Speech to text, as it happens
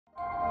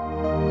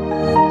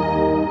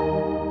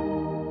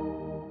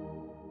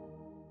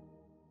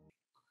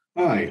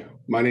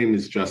My name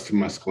is Justin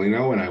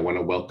Muscolino, and I want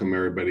to welcome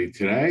everybody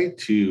today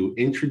to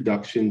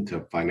Introduction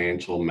to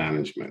Financial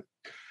Management.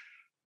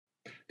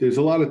 There's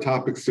a lot of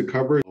topics to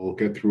cover. We'll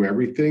get through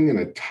everything in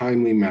a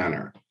timely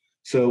manner.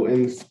 So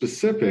in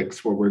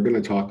specifics, what we're going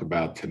to talk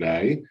about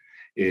today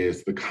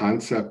is the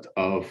concept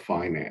of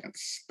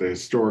finance, the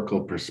historical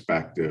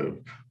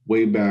perspective,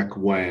 way back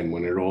when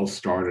it all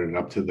started and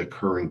up to the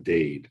current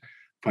date.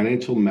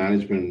 Financial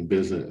management in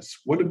business.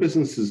 What do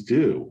businesses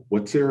do?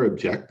 What's their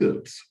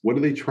objectives? What are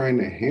they trying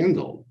to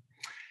handle?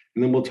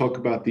 And then we'll talk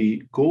about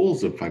the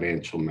goals of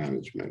financial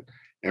management.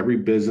 Every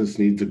business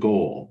needs a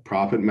goal.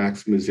 Profit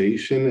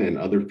maximization and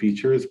other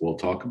features we'll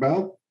talk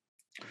about.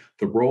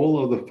 The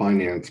role of the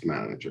finance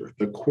manager,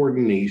 the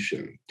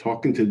coordination,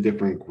 talking to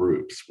different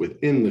groups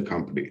within the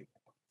company,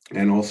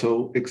 and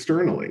also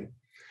externally.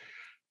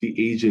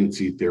 The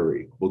agency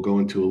theory, we'll go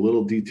into a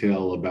little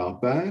detail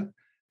about that.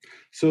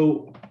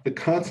 So the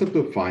concept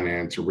of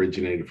finance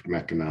originated from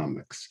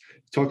economics.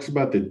 It talks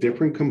about the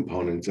different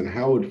components and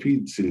how it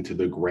feeds into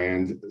the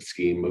grand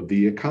scheme of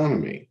the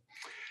economy.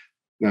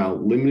 Now,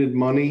 limited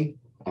money,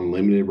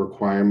 unlimited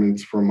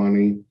requirements for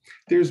money.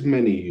 There's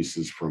many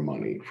uses for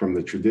money, from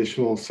the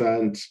traditional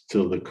sense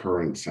to the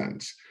current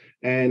sense.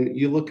 And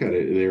you look at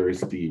it, there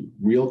is the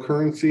real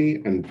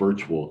currency and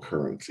virtual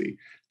currency,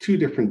 two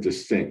different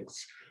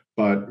distincts.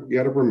 But you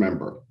got to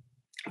remember,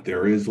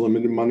 there is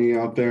limited money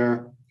out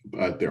there,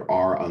 but there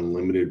are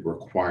unlimited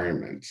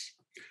requirements.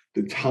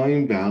 The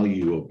time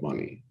value of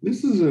money.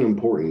 This is an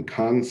important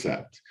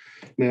concept.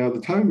 Now, the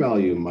time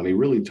value of money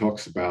really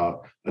talks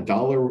about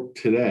 $1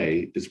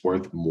 today is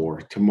worth more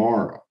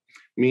tomorrow,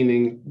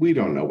 meaning we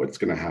don't know what's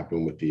going to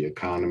happen with the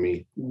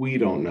economy. We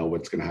don't know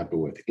what's going to happen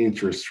with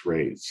interest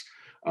rates,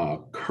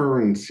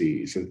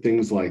 currencies, and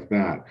things like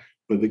that.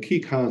 But the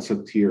key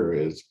concept here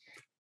is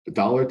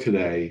 $1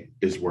 today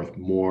is worth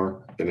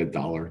more than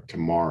 $1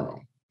 tomorrow.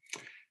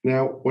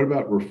 Now, what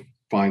about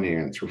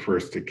finance?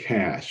 Refers to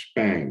cash,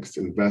 banks,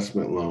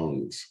 investment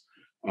loans,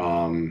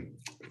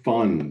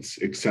 funds,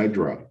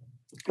 etc.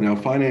 Now,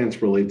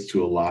 finance relates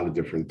to a lot of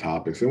different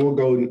topics, and we'll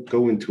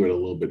go into it a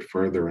little bit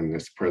further in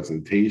this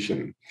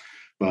presentation.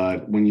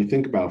 But when you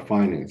think about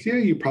finance,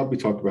 you probably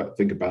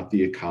think about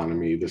the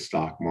economy, the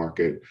stock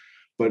market,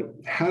 but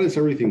how does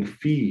everything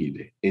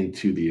feed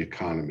into the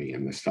economy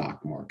and the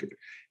stock market?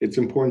 It's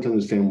important to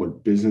understand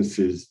what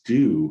businesses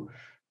do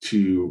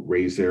to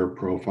raise their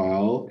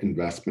profile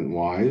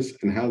investment-wise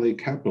and how they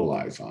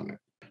capitalize on it.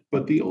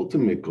 But the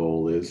ultimate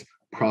goal is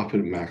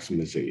profit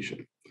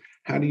maximization.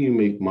 How do you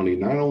make money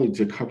not only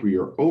to cover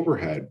your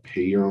overhead,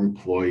 pay your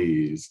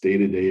employees,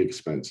 day-to-day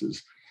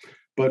expenses,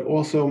 but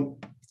also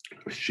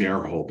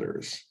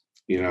shareholders,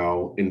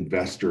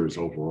 investors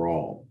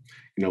overall.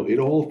 It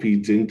all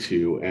feeds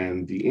into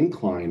and the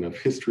incline of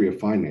history of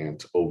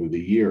finance over the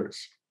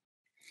years.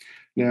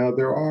 Now,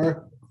 there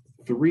are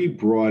three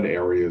broad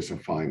areas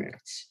of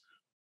finance.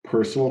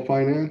 Personal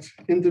finance,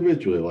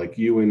 individually, like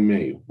you and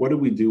me. What do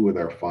we do with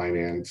our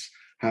finance?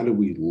 How do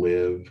we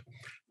live?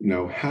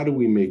 How do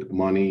we make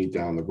money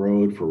down the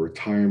road for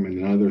retirement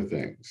and other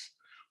things?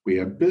 We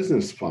have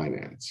business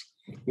finance.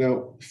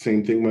 Now,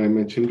 same thing what I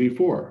mentioned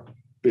before,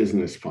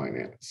 business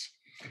finance.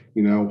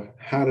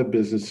 How do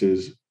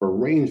businesses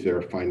arrange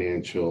their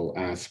financial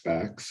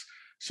aspects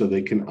so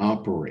they can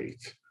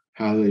operate?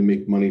 How do they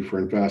make money for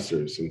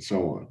investors and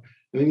so on?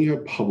 And then you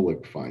have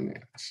public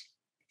finance.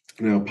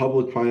 Now,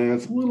 public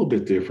finance, a little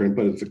bit different,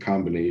 but it's a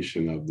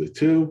combination of the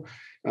two.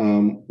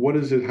 What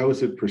is it? How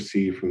is it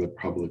perceived from the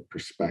public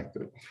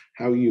perspective?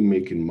 How are you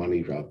making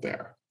money out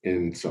there?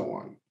 And so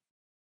on.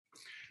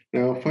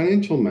 Now,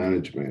 financial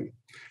management,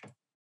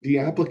 the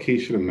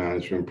application of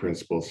management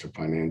principles to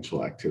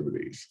financial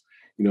activities.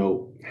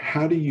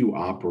 How do you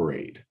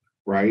operate,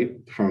 right?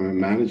 From a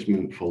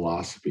management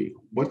philosophy.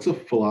 What's the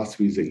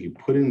philosophies that you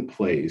put in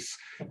place?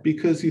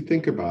 Because you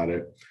think about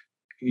it,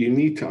 you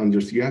need to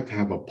understand, you have to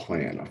have a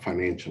plan, a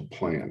financial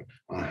plan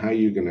on how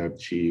you're going to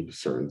achieve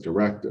certain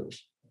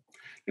directives.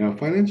 Now,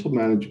 financial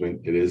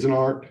management, it is an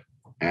art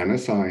and a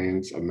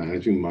science of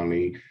managing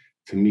money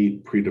to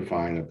meet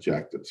predefined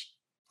objectives.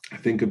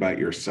 Think about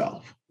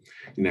yourself.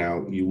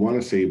 Now, you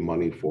want to save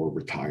money for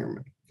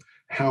retirement.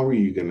 How are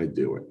you going to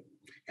do it?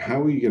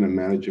 How are you going to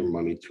manage your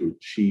money to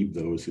achieve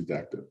those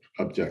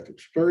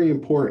objectives? Very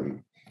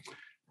important.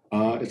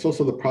 It's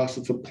also the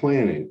process of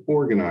planning,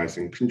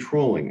 organizing,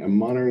 controlling, and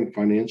monitoring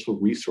financial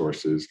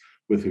resources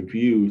with a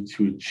view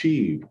to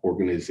achieve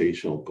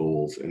organizational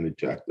goals and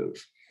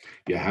objectives.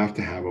 You have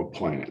to have a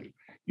plan.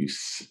 You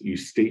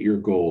state your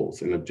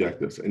goals and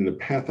objectives and the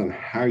path on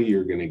how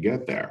you're going to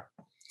get there.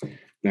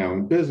 Now,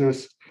 in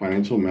business,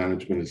 financial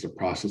management is the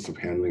process of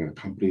handling a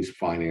company's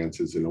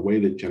finances in a way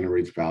that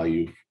generates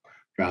value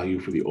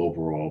for the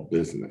overall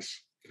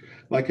business.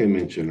 Like I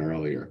mentioned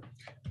earlier,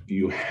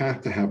 you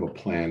have to have a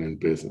plan in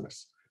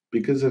business,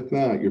 because if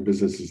not, your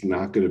business is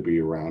not going to be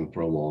around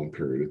for a long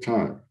period of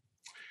time.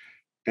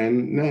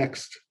 And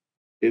next,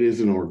 it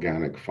is an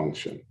organic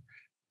function.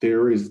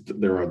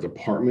 There are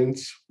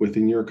departments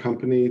within your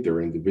company, there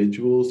are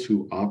individuals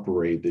who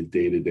operate the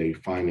day-to-day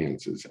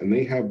finances, and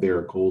they have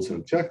their goals and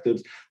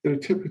objectives that are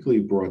typically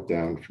brought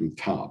down from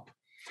top.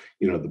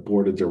 The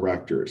board of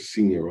directors,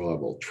 senior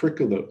level,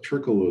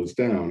 trickle those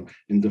down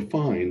and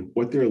define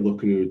what they're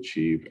looking to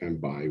achieve and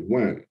by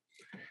when.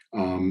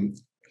 Um,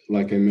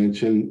 like I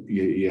mentioned,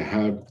 you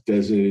have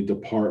designated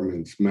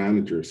departments,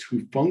 managers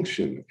who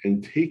function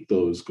and take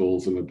those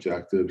goals and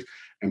objectives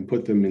and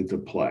put them into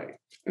play.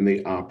 And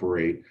they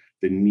operate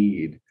the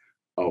need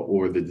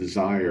or the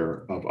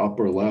desire of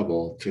upper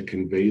level to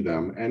convey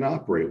them and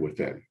operate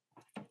within.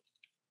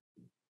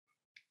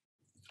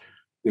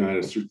 At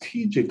a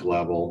strategic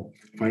level,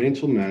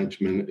 financial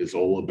management is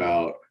all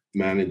about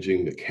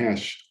managing the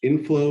cash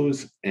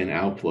inflows and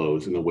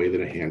outflows in a way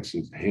that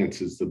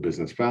enhances the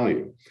business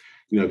value.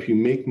 If you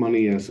make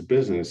money as a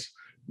business,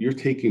 you're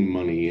taking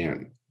money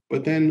in,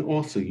 but then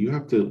also you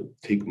have to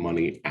take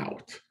money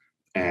out.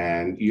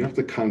 And you have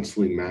to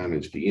constantly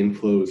manage the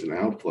inflows and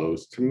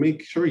outflows to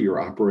make sure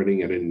you're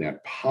operating at a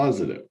net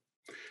positive.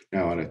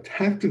 Now, at a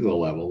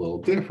tactical level, a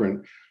little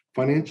different,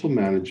 financial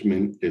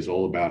management is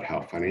all about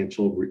how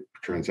financial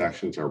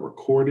transactions are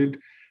recorded,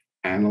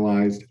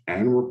 analyzed,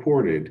 and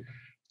reported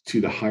to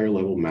the higher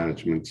level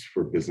managements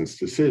for business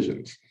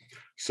decisions.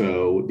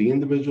 So the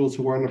individuals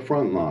who are on the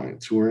front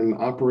lines, who are in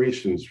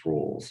operations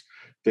roles,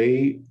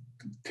 they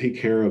take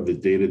care of the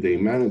day-to-day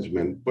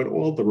management, but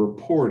all the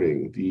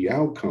reporting, the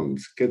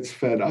outcomes gets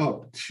fed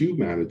up to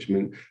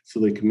management so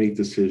they can make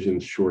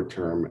decisions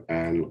short-term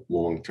and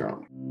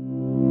long-term.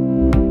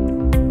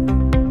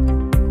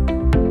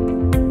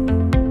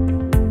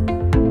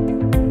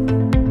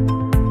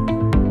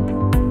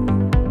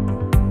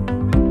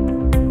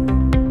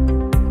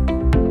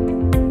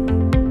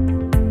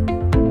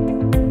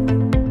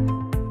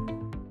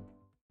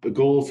 The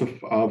goals of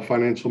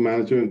financial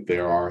management,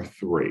 there are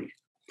three.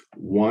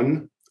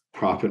 One,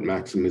 profit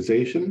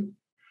maximization,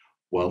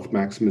 wealth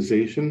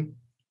maximization,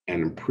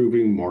 and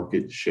improving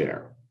market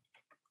share.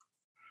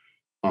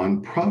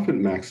 On profit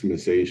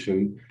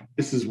maximization,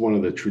 this is one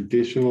of the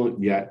traditional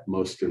yet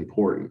most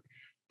important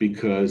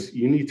because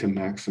you need to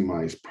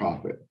maximize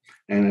profit.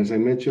 And as I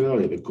mentioned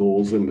earlier, the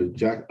goals and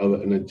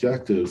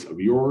objectives of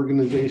your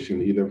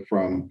organization, either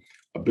from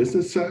a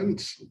business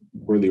sense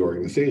or the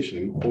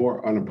organization,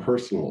 or on a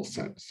personal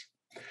sense.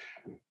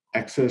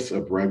 Excess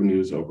of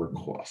revenues over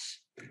costs.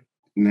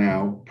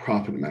 Now,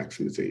 profit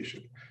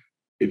maximization.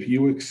 If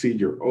you exceed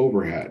your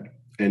overhead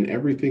and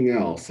everything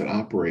else that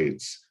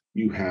operates,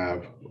 you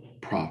have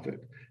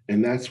profit.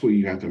 And that's what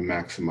you have to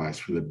maximize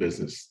for the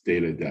business day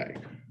to day.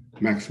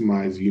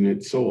 Maximize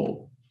units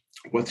sold.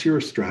 What's your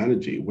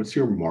strategy? What's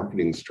your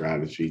marketing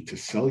strategy to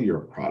sell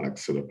your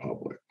products to the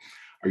public?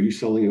 Are you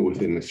selling it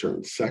within a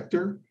certain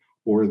sector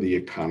or the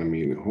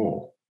economy in a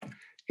whole?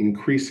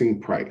 Increasing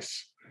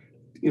price.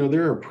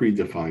 There are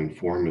predefined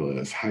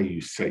formulas how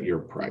you set your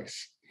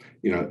price.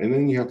 And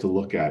then you have to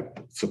look at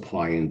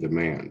supply and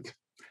demand.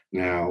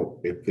 Now,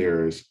 if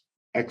there's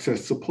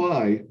excess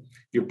supply,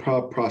 your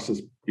price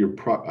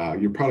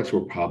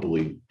will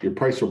probably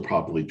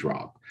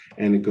drop,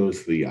 and it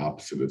goes the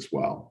opposite as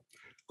well.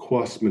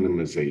 Cost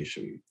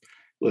minimization.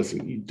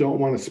 Listen, you don't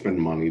want to spend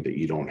money that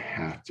you don't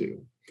have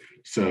to.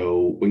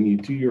 So when you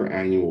do your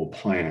annual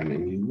plan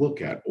and you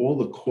look at all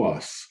the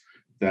costs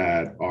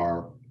that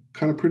are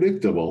kind of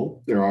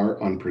predictable, there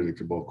are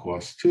unpredictable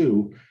costs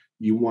too.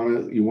 You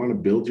want to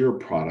build your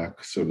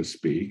product, so to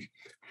speak,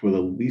 for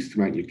the least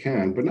amount you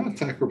can, but not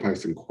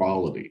sacrificing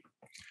quality.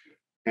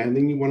 And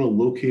then you want to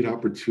locate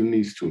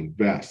opportunities to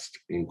invest,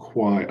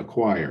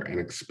 acquire,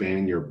 and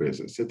expand your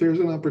business. If there's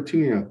an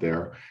opportunity out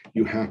there,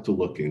 you have to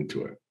look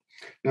into it.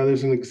 Now,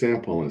 there's an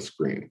example on the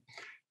screen.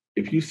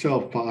 If you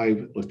sell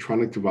 5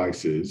 electronic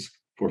devices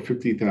for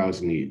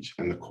 $50,000 each,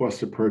 and the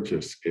cost of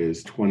purchase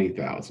is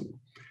 $20,000,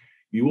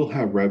 you will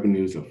have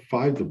revenues of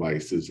 5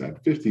 devices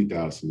at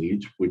 $50,000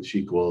 each, which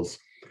equals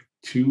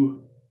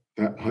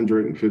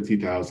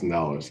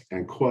 $250,000,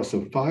 and cost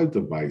of 5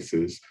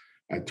 devices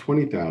at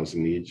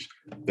 $20,000 each,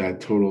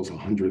 that totals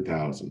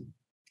 $100,000.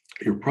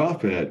 Your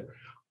profit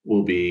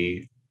will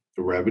be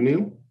the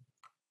revenue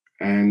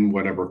and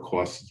whatever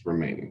cost is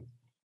remaining.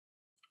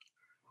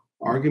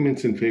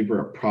 Arguments in favor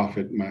of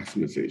profit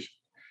maximization.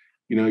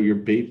 Your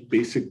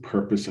basic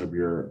purpose of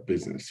your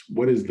business.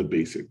 What is the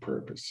basic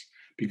purpose?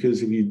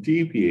 Because if you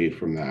deviate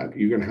from that,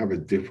 you're going to have a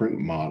different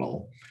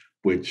model,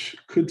 which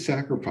could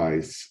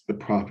sacrifice the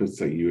profits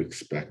that you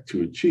expect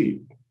to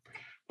achieve.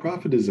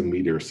 Profit is a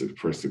meter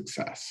for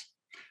success.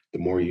 The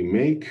more you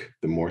make,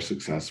 the more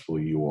successful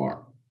you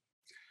are.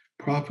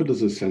 Profit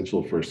is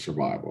essential for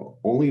survival.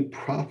 Only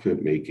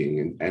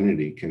profit-making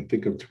entity can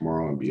think of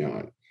tomorrow and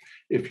beyond.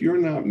 If you're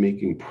not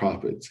making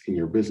profits in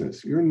your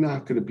business, you're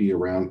not going to be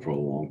around for a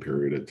long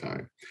period of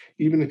time.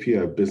 Even if you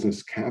have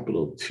business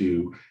capital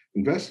to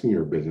invest in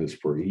your business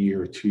for a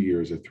year, 2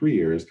 years, or 3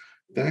 years,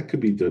 that could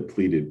be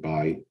depleted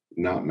by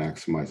not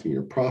maximizing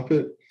your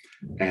profit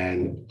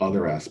and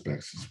other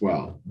aspects as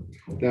well.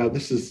 Now,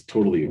 this is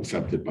totally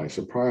accepted by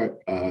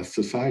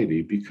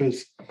society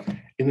because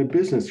in a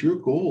business, your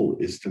goal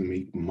is to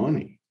make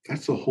money.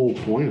 That's the whole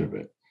point of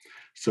it.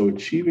 So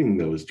achieving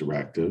those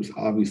directives,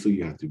 obviously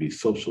you have to be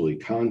socially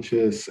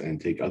conscious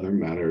and take other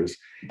matters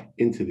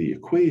into the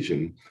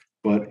equation,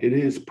 but it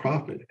is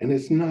profit and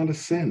it's not a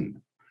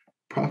sin.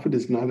 Profit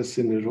is not a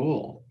sin at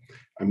all.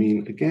 I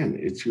mean, again,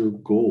 it's your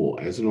goal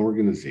as an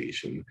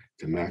organization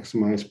to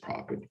maximize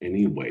profit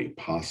any way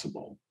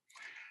possible.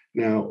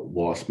 Now,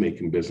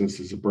 loss-making business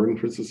is a burden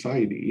for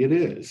society. It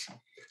is.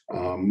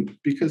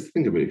 Because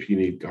think of it, if you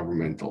need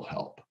governmental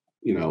help,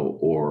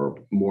 or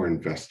more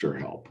investor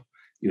help,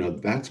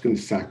 that's going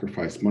to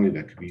sacrifice money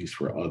that could be used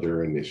for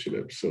other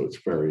initiatives. So it's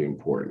very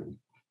important.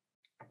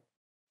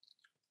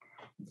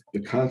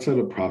 The concept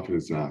of profit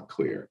is not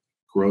clear.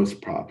 Gross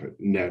profit,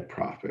 net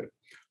profit.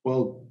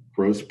 Well,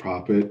 gross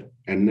profit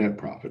and net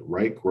profit,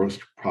 right? Gross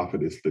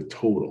profit is the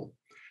total.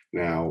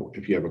 Now,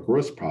 if you have a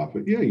gross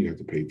profit, yeah, you have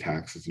to pay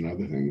taxes and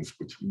other things,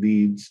 which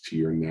leads to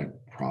your net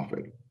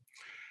profit.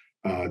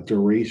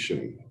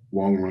 Duration,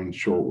 long run,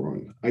 short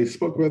run. I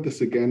spoke about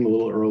this again a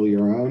little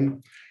earlier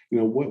on.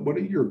 What are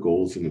your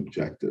goals and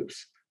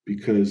objectives?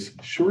 Because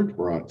short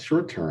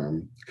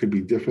term could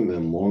be different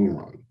than long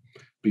run.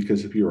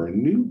 Because if you're a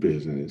new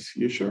business,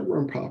 your short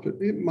run profit,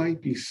 it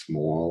might be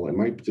small. It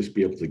might just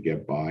be able to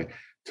get by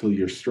till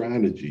your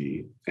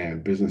strategy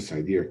and business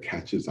idea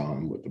catches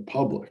on with the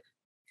public.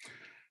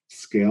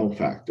 Scale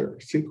factor,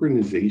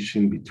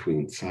 synchronization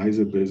between size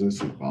of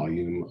business and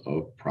volume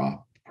of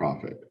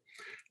profit.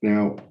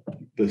 Now,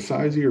 the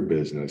size of your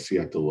business, you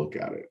have to look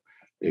at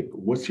it.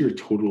 What's your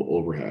total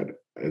overhead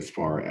as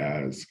far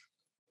as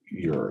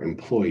your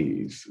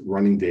employees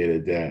running day to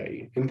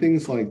day and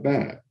things like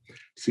that?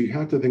 So you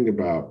have to think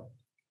about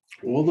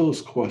all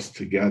those costs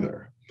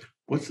together.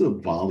 What's the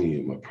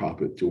volume of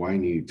profit do I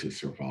need to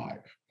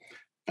survive?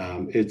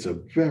 It's a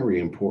very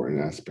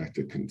important aspect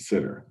to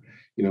consider.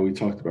 We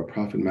talked about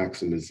profit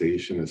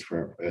maximization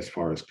as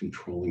far as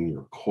controlling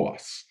your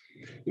costs.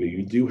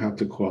 You do have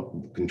to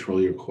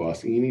control your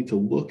costs, and you need to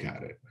look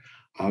at it.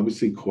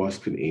 Obviously,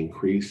 costs can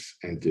increase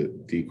and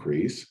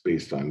decrease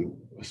based on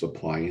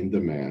supply and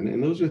demand,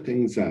 and those are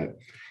things that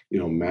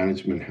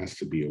management has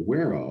to be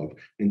aware of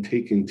and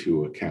take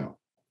into account.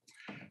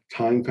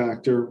 Time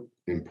factor,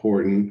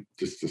 important,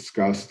 just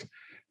discussed.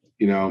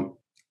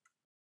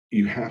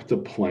 You have to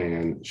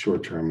plan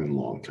short-term and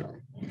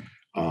long-term.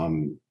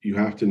 You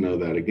have to know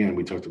that, again,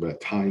 we talked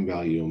about time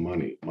value of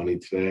money. Money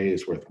today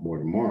is worth more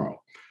tomorrow.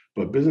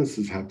 But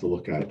businesses have to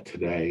look at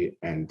today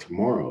and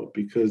tomorrow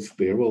because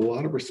they have a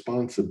lot of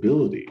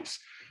responsibilities,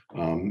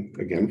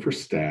 again, for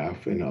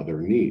staff and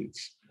other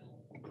needs.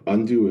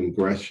 Undue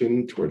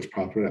aggression towards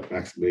profit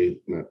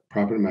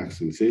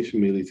maximization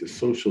may lead to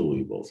social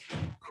evils,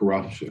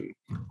 corruption,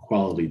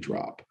 quality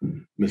drop,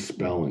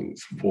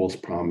 misspellings, false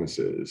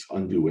promises,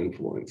 undue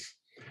influence.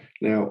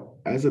 Now,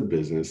 as a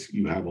business,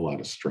 you have a lot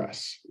of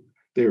stress.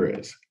 There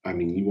is. I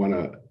mean, you want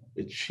to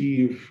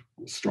achieve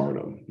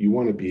stardom. You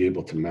want to be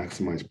able to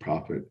maximize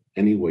profit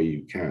any way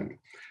you can.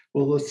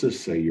 Well, let's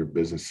just say your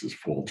business is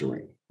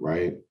faltering,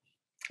 right?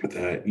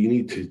 That you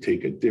need to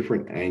take a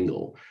different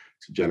angle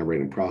to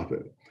generating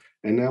profit.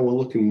 And now we're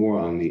looking more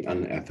on the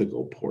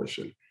unethical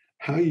portion.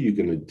 How are you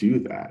going to do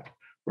that,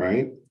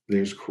 right?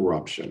 There's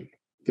corruption.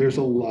 There's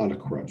a lot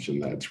of corruption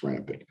that's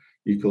rampant.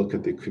 You can look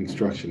at the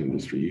construction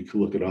industry. You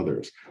can look at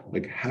others.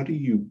 Like, how do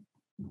you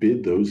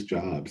bid those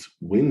jobs,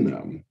 win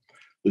them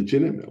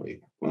legitimately?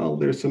 Well,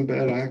 there's some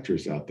bad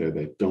actors out there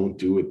that don't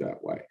do it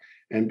that way.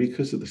 And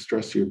because of the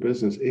stress of your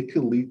business, it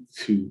can lead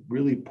to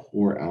really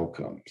poor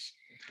outcomes.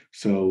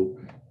 So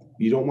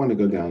you don't want to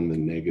go down the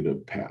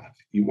negative path.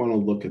 You want to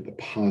look at the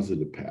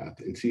positive path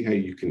and see how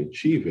you can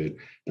achieve it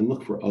and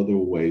look for other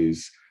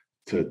ways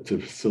to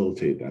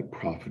facilitate that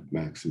profit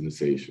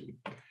maximization.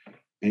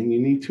 And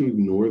you need to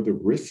ignore the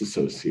risks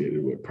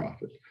associated with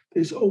profit.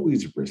 There's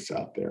always risks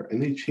out there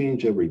and they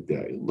change every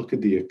day. Look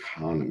at the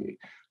economy.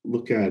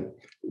 Look at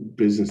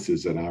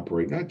businesses that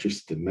operate not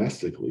just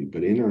domestically,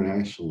 but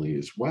internationally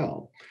as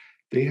well.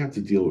 They have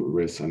to deal with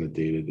risks on a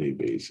day-to-day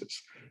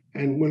basis.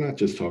 And we're not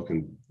just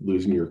talking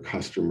losing your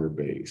customer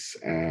base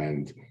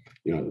and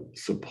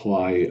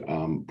supply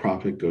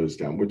profit goes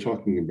down. We're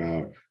talking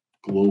about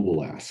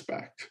global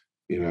aspect.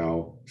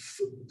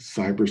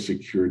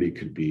 Cybersecurity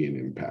could be an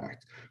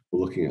impact.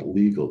 We're looking at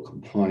legal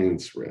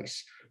compliance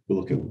risks. We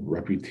look at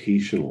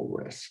reputational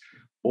risks.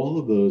 All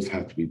of those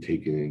have to be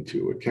taken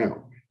into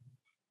account.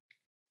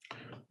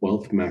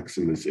 Wealth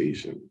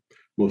maximization,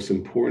 most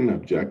important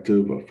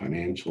objective of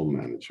financial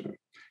management.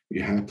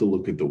 You have to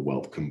look at the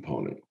wealth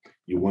component.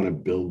 You want to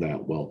build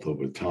that wealth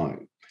over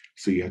time.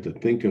 So you have to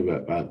think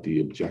about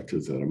the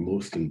objectives that are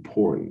most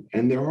important.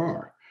 And there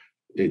are.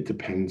 It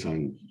depends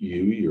on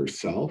you,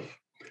 yourself,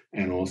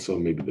 and also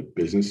maybe the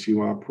business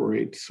you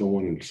operate, so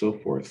on and so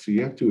forth. So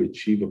you have to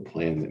achieve a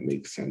plan that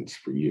makes sense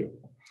for you.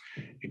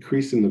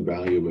 Increasing the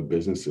value of a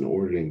business in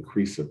order to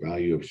increase the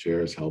value of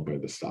shares held by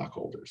the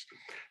stockholders.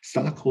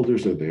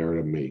 Stockholders are there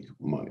to make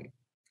money.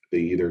 They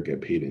either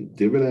get paid in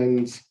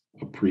dividends,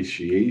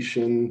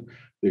 appreciation.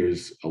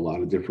 There's a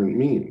lot of different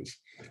means.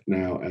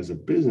 Now, as a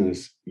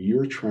business,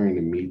 you're trying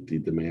to meet the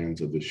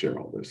demands of the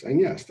shareholders. And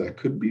yes, that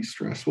could be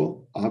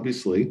stressful,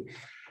 obviously,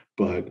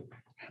 but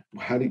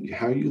how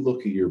you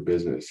look at your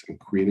business and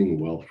creating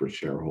wealth for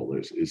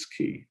shareholders is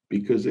key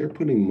because they're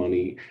putting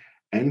money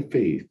and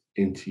faith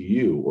into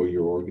you or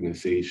your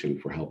organization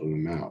for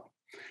helping them out.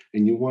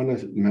 And you want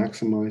to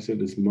maximize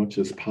it as much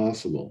as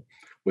possible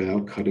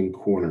without cutting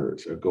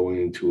corners or going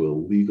into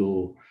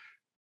illegal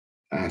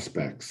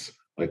aspects,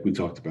 like we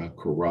talked about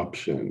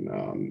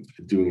corruption,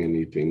 doing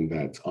anything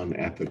that's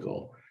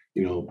unethical.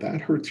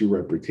 That hurts your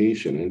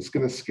reputation and it's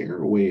going to scare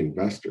away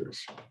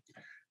investors.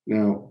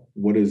 Now,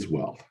 what is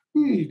wealth?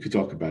 You could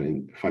talk about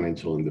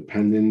financial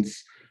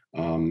independence,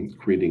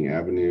 creating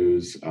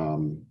avenues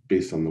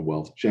based on the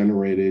wealth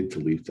generated to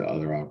lead to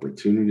other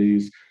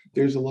opportunities.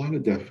 There's a lot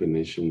of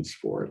definitions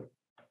for it,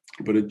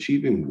 but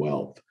achieving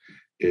wealth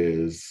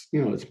is,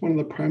 it's one of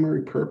the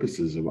primary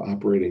purposes of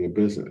operating a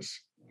business.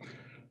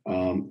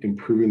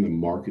 Improving the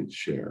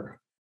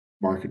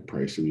market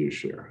price of your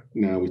share.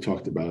 Now, we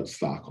talked about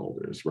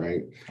stockholders,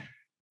 right?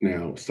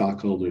 Now,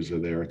 stockholders are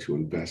there to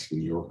invest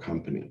in your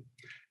company.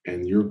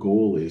 And your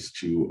goal is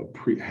to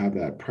have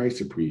that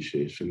price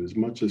appreciation as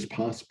much as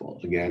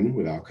possible. Again,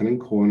 without cutting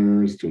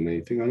corners, doing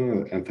anything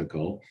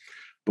unethical,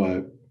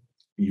 but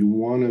you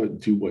want to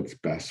do what's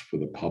best for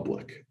the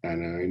public.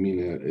 And I mean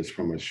it is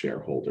from a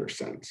shareholder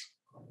sense.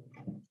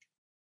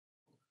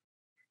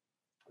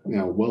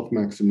 Now, wealth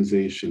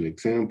maximization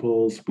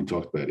examples, we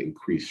talked about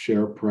increased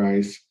share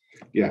price.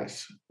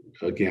 Yes,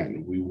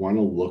 again, we want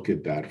to look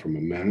at that from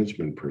a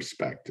management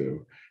perspective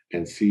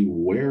and see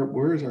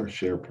where is our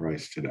share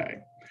price today,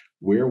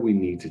 where we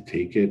need to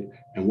take it,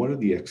 and what are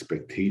the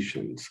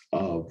expectations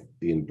of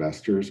the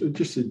investors or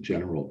just the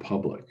general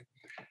public.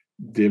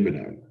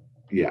 Dividend.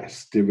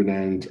 Yes,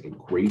 dividends, a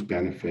great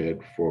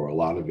benefit for a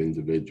lot of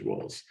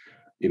individuals.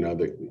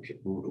 The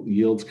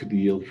yields could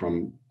yield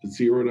from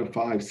 0 to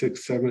 5,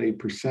 6, 7,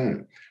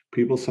 8%.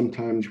 People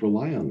sometimes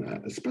rely on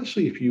that,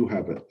 especially if you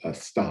have a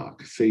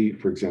stock. Say,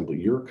 for example,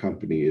 your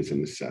company is a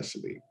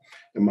necessity.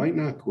 It might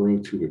not grow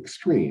to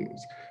extremes.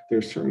 There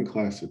are certain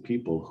class of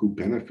people who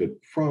benefit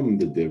from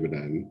the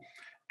dividend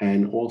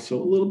and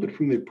also a little bit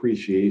from the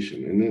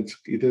appreciation. And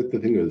the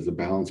thing is the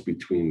balance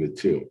between the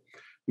two.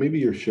 Maybe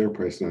your share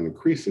price is not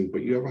increasing,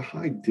 but you have a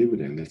high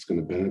dividend that's going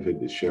to benefit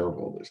the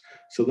shareholders.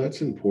 So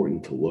that's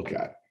important to look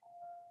at.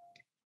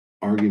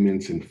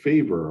 Arguments in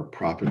favor of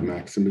profit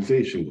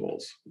maximization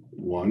goals.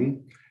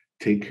 One,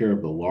 take care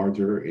of the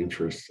larger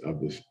interests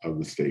of the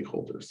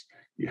stakeholders.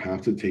 You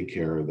have to take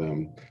care of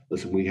them.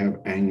 Listen, we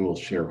have annual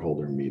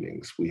shareholder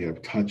meetings. We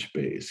have touch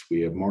base. We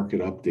have market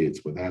updates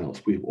with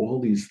analysts. We have all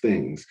these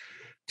things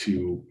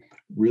to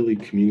really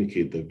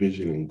communicate the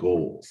vision and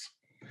goals.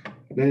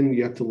 Then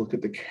you have to look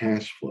at the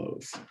cash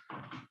flows.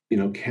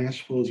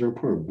 Cash flows are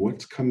important.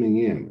 What's coming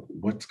in?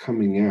 What's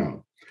coming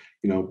out?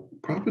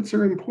 Profits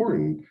are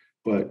important,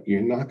 but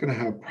you're not going to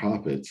have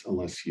profits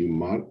unless you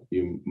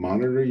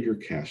monitor your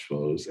cash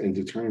flows and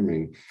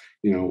determine,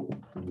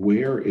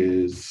 where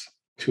is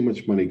too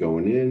much money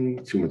going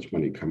in, too much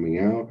money coming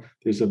out.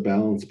 There's a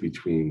balance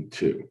between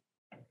two.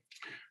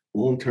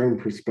 Long-term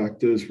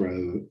perspectives,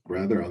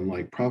 rather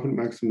unlike profit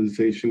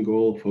maximization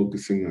goal,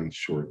 focusing on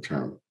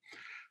short-term.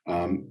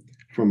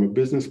 From a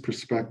business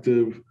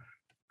perspective,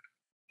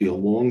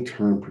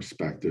 long-term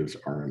perspectives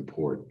are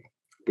important,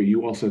 but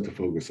you also have to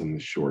focus on the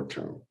short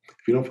term.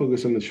 If you don't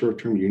focus on the short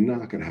term, you're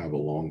not going to have a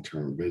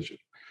long-term vision.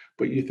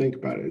 But you think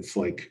about it, it's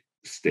like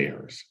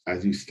stairs.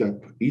 As each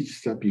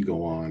step you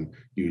go on,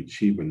 you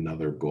achieve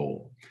another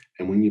goal.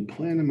 And when you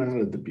plan them out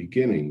at the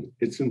beginning,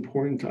 it's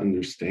important to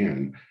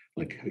understand,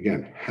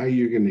 again, how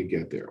you're going to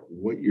get there,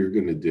 what you're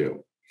going to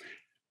do.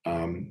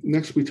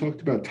 Next, we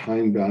talked about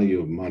time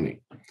value of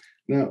money.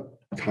 Now,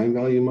 time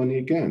value of money,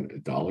 again,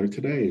 $1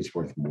 today is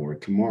worth more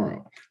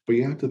tomorrow. But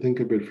you have to think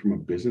of it from a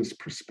business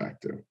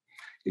perspective.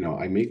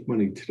 I make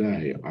money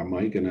today. Am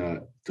I going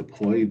to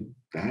deploy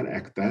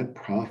that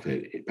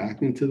profit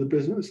back into the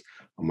business?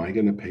 Am I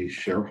going to pay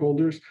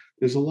shareholders?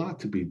 There's a lot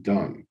to be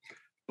done.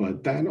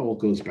 But that all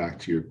goes back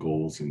to your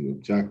goals and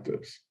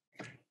objectives.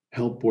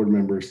 Help board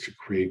members to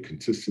create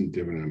consistent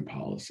dividend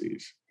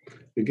policies.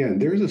 Again,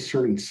 there's a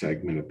certain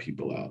segment of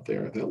people out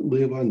there that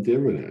live on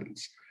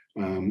dividends.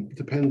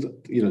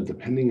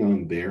 Depending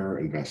on their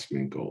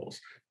investment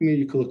goals.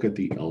 You can look at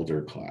the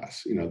elder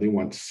class. They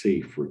want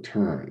safe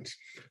returns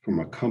from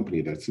a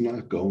company that's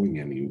not going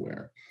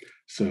anywhere.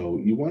 So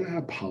you want to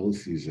have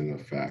policies in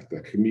effect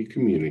that can be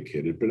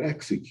communicated but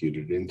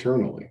executed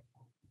internally.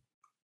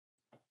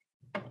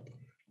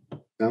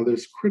 Now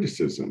there's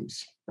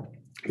criticisms.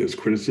 There's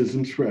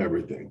criticisms for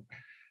everything.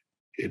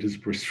 It is a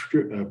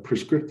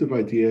prescriptive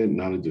idea,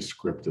 not a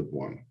descriptive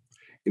one.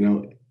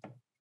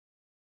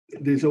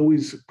 There's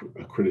always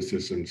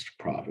criticisms to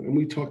profit. And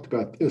we talked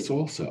about this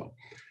also,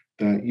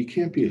 that you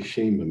can't be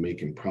ashamed of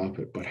making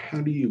profit, but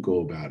how do you go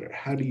about it?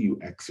 How do you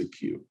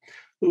execute?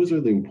 Those are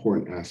the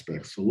important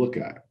aspects to look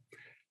at.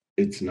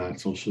 It's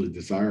not socially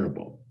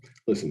desirable.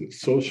 Listen,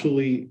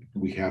 socially,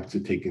 we have to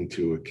take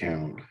into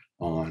account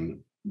on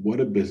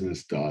what a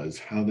business does,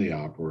 how they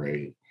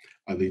operate.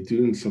 Are they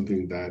doing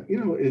something that,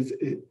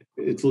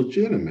 it's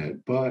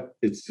legitimate, but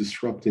it's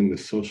disrupting the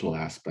social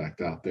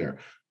aspect out there?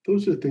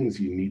 Those are things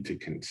you need to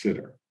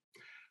consider.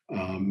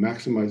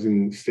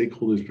 Maximizing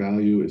stakeholders'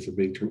 value is a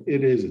vague term.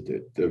 It is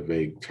a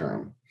vague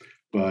term.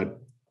 But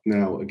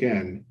now,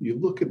 again, you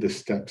look at the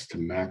steps to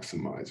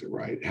maximize it,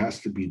 right? It has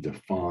to be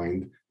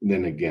defined, and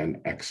then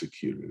again,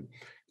 executed.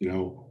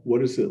 What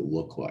does it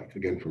look like?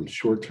 Again, from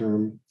short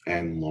term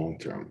and long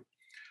term.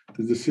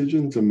 The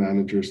decisions of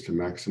managers to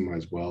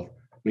maximize wealth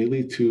may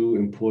lead to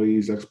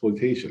employees'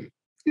 exploitation.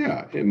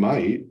 Yeah, it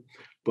might,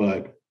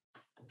 but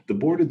the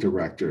board of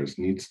directors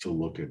needs to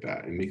look at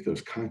that and make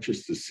those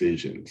conscious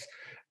decisions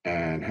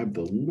and have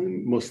the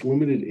most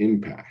limited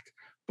impact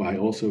by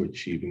also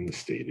achieving the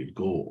stated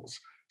goals.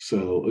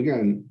 So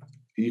again,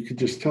 you could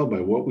just tell by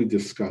what we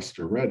discussed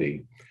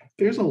already,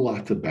 there's a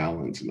lot to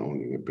balance in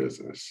owning a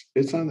business.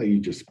 It's not that you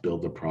just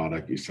build a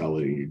product, you sell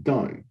it, and you're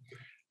done.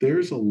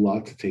 There's a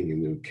lot to take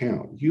into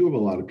account. You have a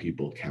lot of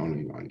people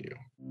counting on you.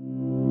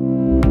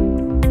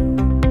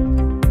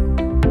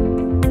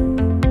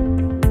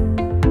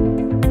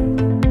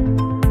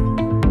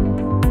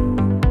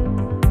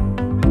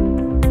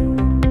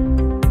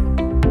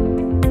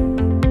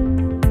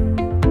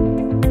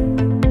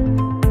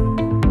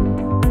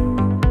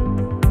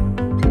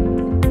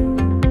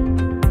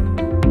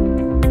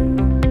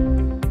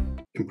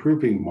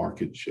 Improving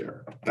market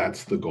share.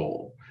 That's the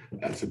goal.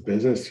 As a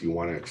business, you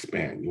want to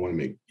expand. You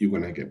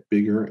want to get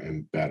bigger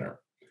and better.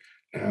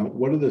 Now,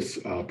 what are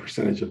the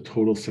percentage of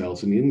total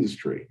sales in the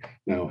industry?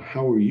 Now,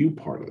 how are you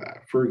part of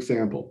that? For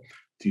example,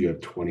 do you have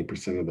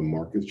 20% of the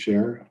market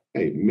share?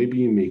 Hey, maybe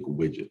you make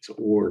widgets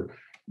or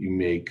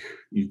you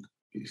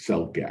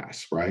sell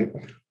gas, right?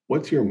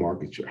 What's your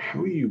market share?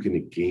 How are you going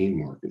to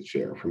gain market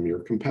share from your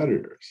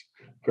competitors?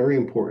 Very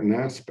important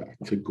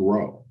aspect to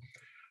grow.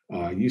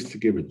 Used to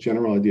give a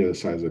general idea of the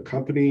size of the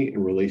company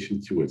in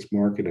relation to its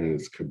market and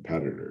its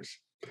competitors.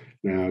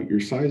 Now, your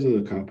size of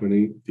the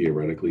company,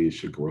 theoretically, it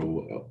should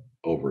grow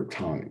over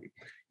time.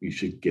 You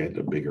should get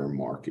a bigger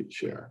market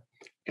share.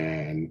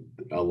 And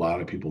a lot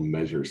of people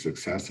measure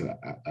success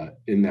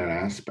in that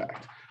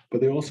aspect,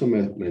 but they also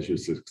measure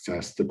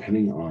success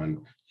depending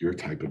on your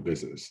type of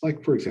business.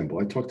 Like, for example,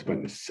 I talked about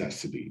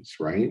necessities,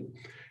 right?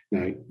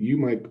 Now,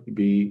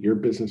 your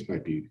business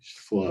might be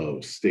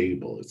slow,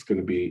 stable.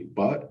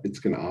 But it's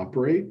going to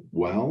operate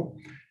well,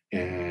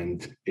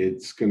 and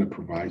it's going to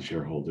provide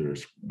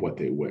shareholders what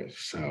they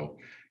wish. So,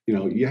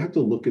 you have to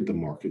look at the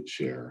market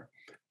share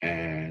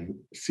and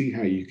see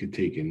how you could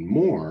take in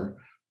more.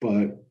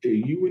 But are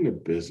you in a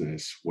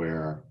business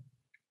where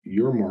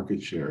your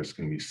market share is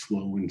going to be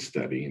slow and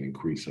steady and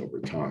increase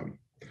over time?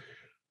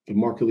 The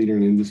market leader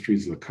in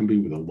industries is the company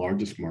with the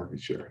largest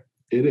market share.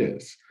 It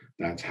is.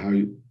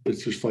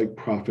 It's just like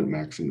profit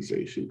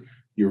maximization.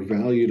 You're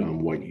valued on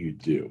what you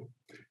do.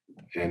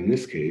 And in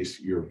this case,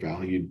 you're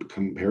valued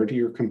compared to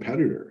your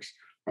competitors.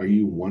 Are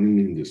you one in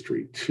the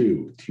industry?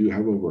 Two, do you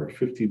have over a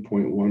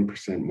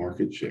 50.1%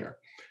 market share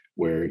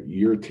where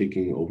you're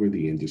taking over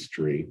the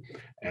industry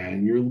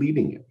and you're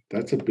leading it?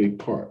 That's a big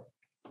part.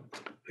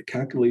 The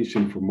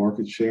calculation for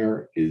market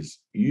share is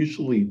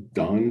usually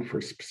done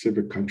for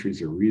specific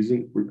countries or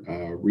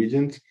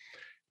regions.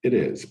 It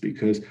is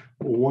because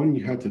one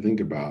you have to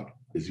think about,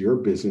 is your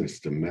business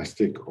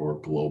domestic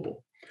or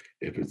global?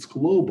 If it's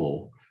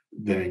global,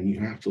 then you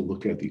have to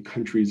look at the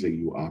countries that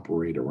you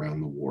operate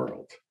around the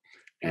world.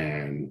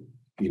 And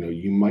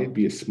you might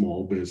be a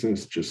small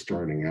business just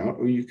starting out,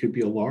 or you could be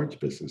a large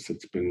business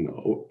that's been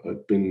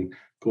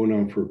going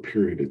on for a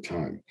period of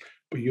time.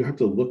 But you have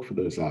to look for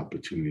those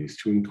opportunities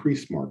to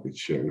increase market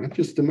share, not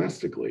just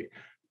domestically,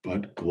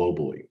 but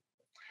globally.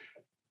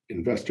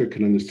 Investor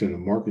can understand the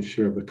market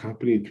share of the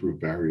company through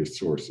various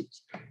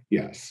sources.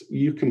 Yes,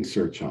 you can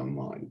search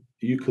online.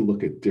 You can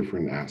look at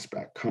different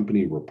aspects,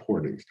 company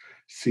reportings,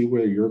 see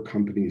where your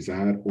company's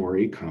at or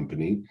a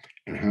company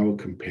and how it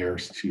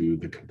compares to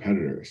the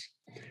competitors.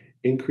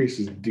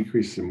 Increases and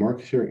decreases in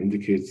market share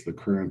indicates the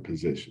current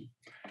position.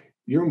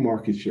 Your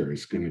market share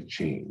is going to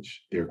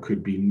change. There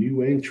could be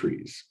new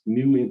entries,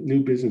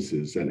 new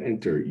businesses that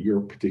enter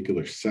your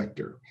particular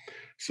sector.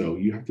 So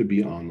you have to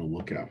be on the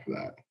lookout for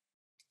that.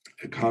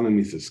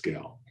 Economies of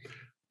scale.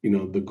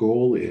 The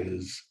goal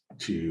is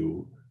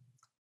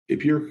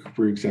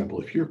for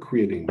example, if you're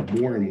creating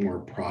more and more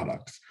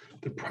products,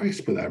 the price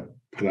for that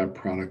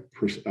product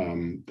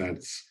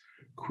that's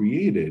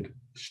created,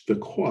 the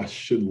cost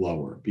should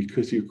lower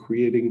because you're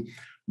creating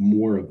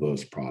more of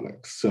those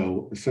products.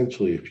 So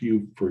essentially,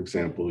 for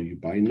example, you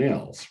buy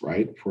nails,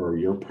 right, for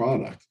your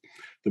product,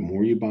 the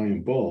more you buy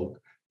in bulk,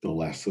 the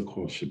less the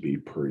cost should be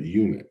per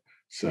unit.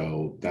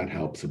 So that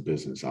helps a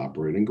business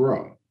operate and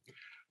grow.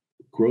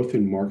 Growth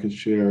in market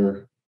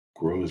share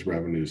grows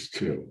revenues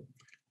too.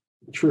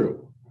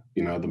 True.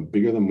 The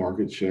bigger the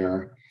market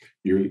share,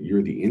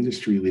 you're the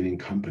industry leading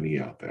company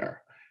out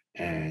there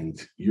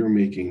and you're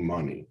making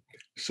money.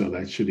 So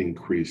that should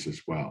increase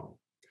as well.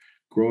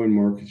 Growing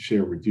market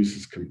share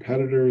reduces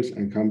competitors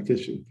and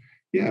competition.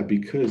 Yeah,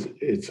 because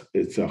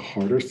it's a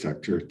harder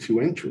sector to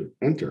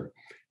enter.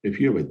 If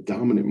you have a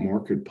dominant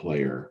market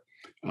player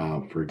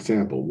For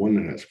example, one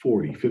that has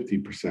 40,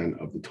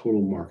 50% of the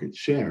total market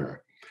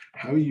share,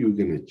 how are you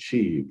going to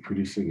achieve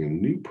producing a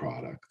new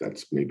product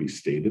that's maybe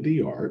state of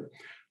the art,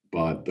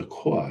 but the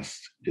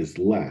cost is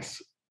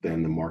less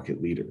than the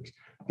market leaders?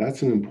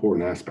 That's an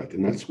important aspect.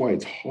 And that's why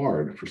it's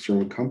hard for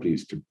certain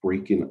companies to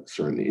break in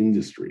certain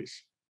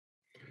industries.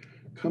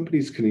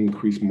 Companies can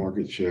increase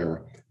market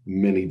share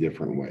many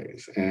different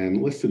ways,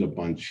 and listed a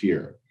bunch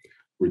here.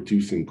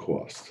 Reducing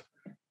cost.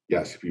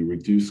 Yes, if you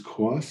reduce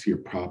costs, your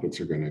profits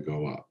are going to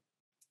go up.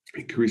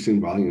 Increasing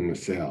volume of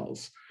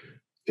sales.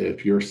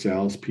 If your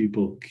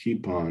salespeople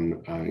keep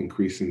on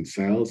increasing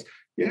sales,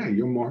 yeah,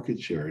 your market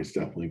share is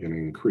definitely going to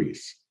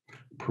increase.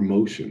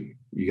 Promotion.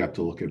 You have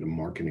to look at the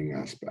marketing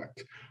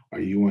aspect. Are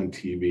you on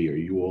TV? Are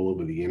you all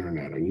over the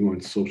internet? Are you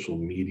on social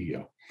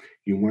media?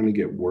 You want to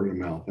get word of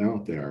mouth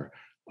out there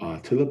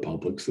to the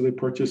public so they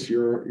purchase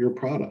your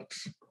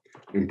products.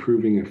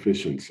 Improving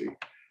efficiency.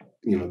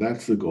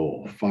 That's the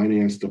goal.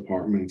 Finance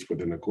departments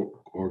within an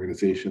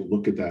organization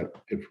look at that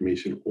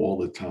information all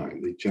the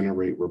time. They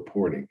generate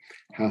reporting.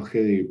 How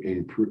can they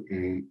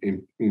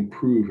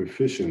improve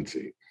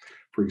efficiency?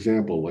 For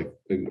example, like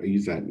I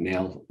use that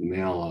nail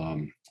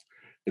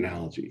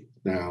analogy.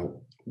 Now,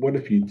 what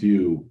if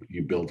you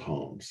build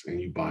homes and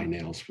you buy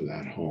nails for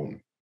that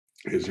home?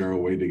 Is there a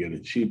way to get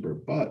it cheaper,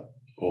 but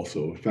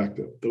also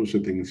effective? Those are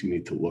things you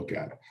need to look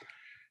at.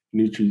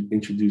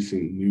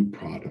 Introducing new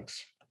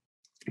products.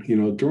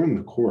 During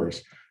the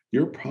course,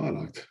 your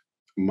product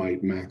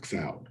might max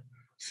out.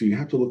 So you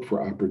have to look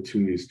for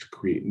opportunities to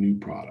create new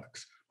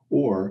products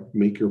or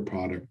make your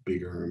product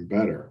bigger and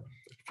better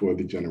for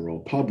the general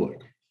public.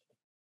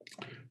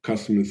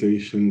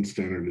 Customization,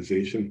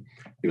 standardization,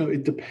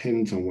 it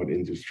depends on what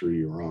industry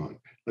you're on.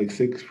 Like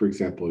say, for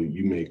example,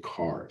 you make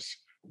cars,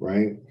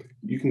 right?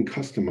 You can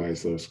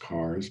customize those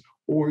cars,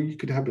 or you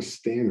could have a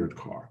standard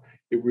car.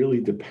 It really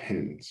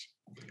depends.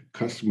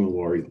 Customer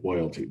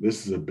loyalty.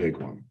 This is a big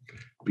one,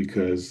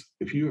 because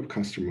if you have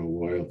customer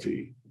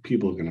loyalty,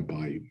 people are going to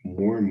buy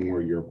more and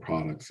more your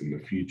products in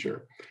the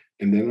future.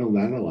 And then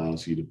that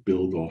allows you to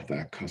build off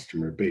that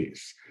customer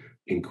base,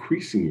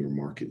 increasing your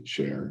market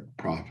share,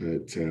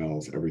 profit,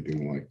 sales,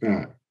 everything like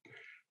that.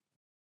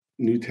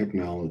 New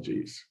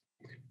technologies.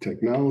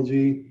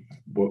 Technology,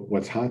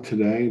 what's hot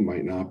today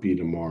might not be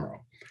tomorrow.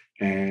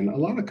 And a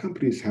lot of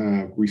companies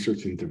have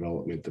research and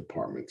development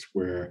departments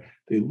where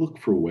they look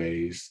for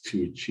ways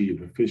to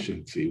achieve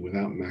efficiency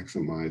without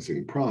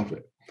maximizing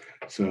profit.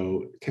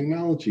 So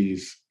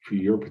technologies for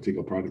your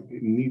particular product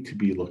need to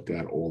be looked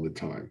at all the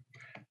time.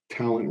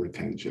 Talent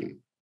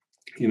retention.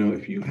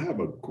 If you have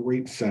a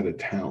great set of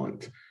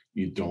talent,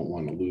 you don't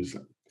want to lose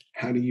them.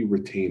 How do you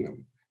retain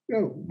them?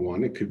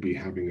 One, it could be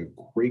having a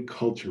great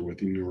culture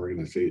within your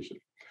organization.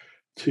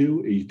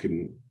 Two, you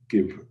can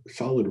give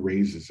solid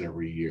raises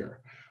every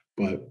year,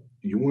 but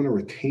you want to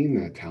retain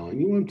that talent.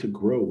 You want them to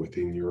grow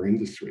within your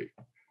industry.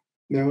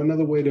 Now,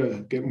 another way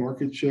to get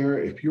market share,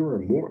 if you're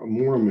a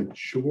more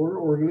mature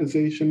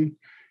organization,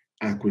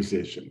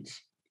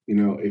 acquisitions.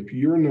 If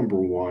you're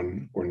number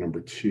one or number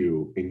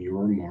two in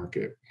your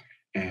market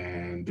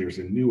and there's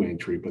a new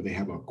entry, but they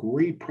have a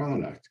great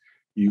product,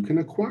 you can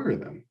acquire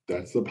them.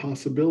 That's the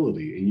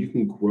possibility, and you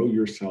can grow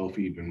yourself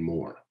even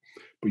more.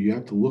 But you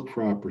have to look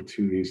for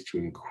opportunities to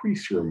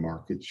increase your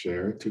market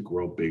share to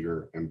grow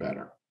bigger and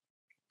better.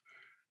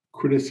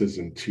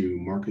 Criticism to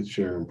market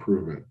share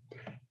improvement.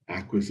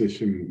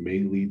 Acquisition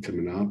may lead to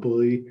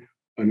monopoly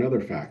and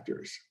other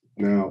factors.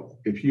 Now,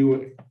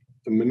 the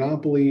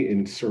monopoly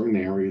in certain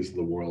areas of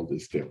the world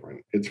is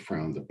different. It's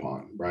frowned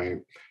upon, right?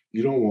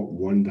 You don't want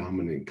one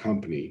dominant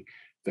company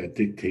that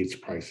dictates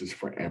prices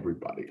for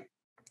everybody.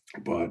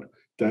 But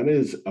that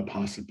is a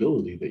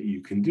possibility that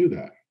you can do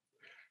that.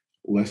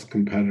 Less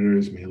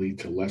competitors may lead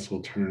to less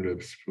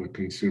alternatives for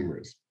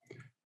consumers.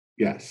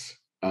 Yes,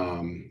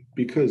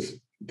 because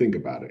think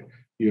about it.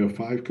 You have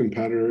 5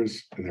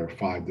 competitors and there are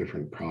 5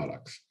 different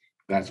products.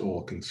 That's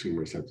all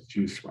consumers have to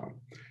choose from.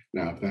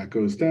 Now, if that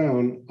goes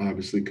down,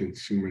 obviously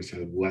consumers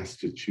have less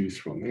to choose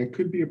from. And it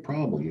could be a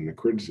problem in the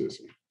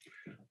criticism.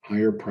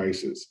 Higher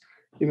prices.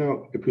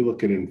 If we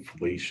look at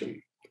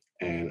inflation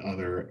and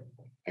other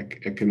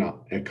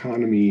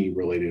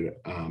economy-related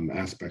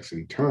aspects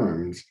and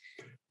terms,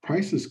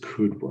 prices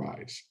could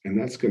rise. And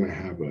that's going to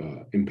have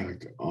an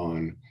impact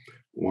on,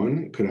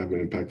 one, it could have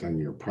an impact on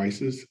your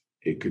prices.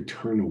 It could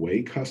turn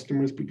away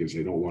customers because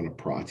they don't want to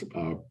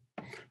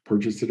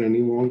purchase it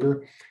any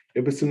longer.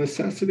 If it's a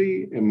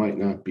necessity, it might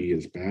not be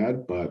as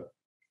bad, but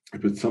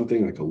if it's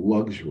something like a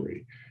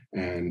luxury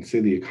and say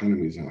the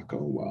economy is not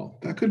going well,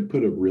 that could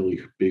put a really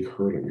big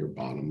hurt on your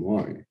bottom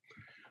line.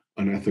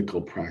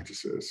 Unethical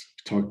practices.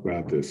 We talked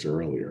about this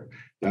earlier.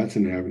 That's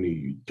an avenue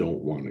you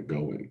don't want to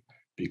go in,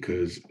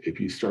 because if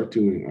you start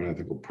doing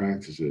unethical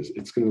practices,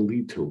 it's going to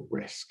lead to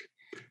risk.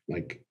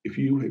 Like if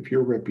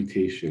your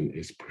reputation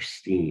is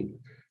pristine,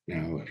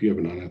 now if you have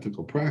an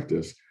unethical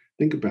practice,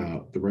 think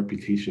about the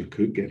reputation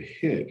could get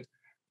hit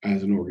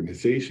as an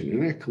organization,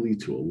 and that could lead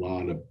to a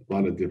lot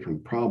of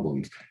different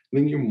problems.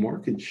 And then your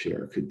market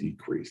share could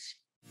decrease.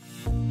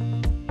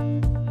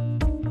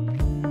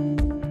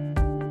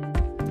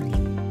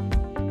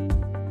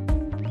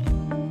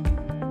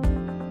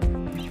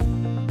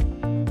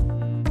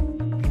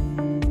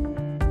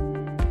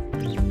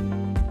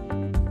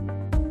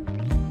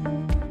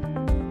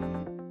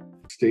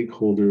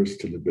 stakeholders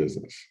to the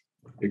business.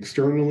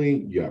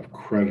 Externally, you have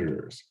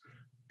creditors,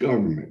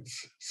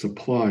 governments,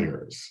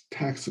 suppliers,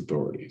 tax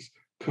authorities,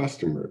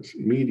 customers,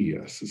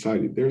 media,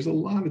 society. There's a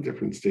lot of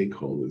different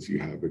stakeholders you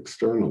have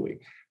externally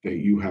that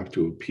you have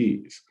to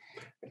appease.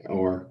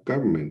 Or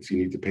governments you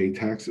need to pay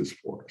taxes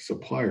for,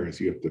 suppliers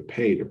you have to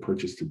pay to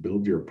purchase to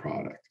build your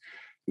product.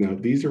 Now,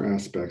 these are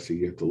aspects that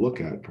you have to look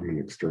at from an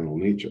external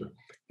nature.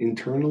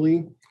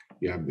 Internally,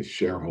 you have the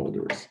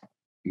shareholders,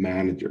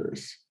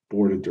 managers,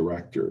 board of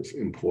directors,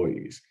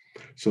 employees.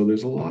 So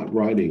there's a lot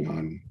riding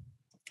on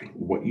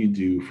what you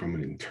do from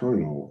an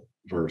internal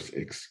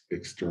versus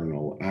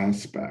external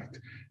aspect.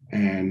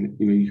 And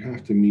you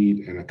have to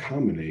meet and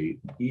accommodate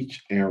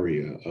each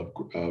area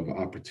of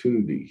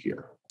opportunity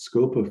here.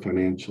 Scope of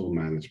financial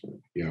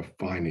management. You have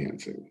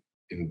financing,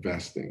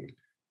 investing,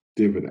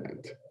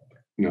 dividend.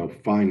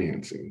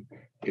 Financing.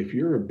 If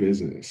you're a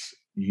business,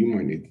 you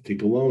might need to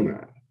take a loan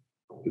out.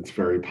 It's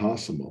very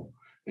possible.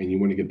 And you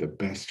want to get the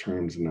best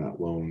terms in that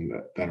loan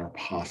that are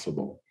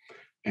possible.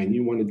 And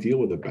you want to deal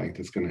with a bank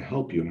that's going to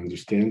help you and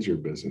understands your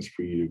business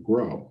for you to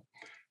grow.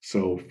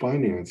 So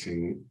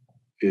financing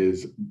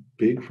is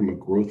big from a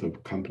growth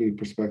of company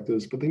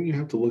perspectives, but then you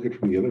have to look at it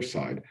from the other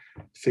side.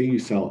 Say you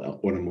sell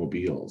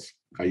automobiles.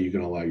 Are you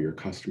going to allow your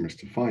customers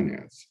to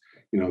finance?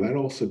 That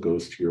also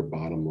goes to your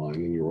bottom line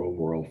and your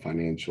overall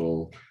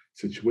financial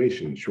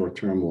situation, short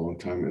term, long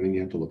term, and then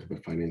you have to look at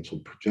the financial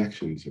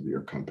projections of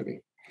your company.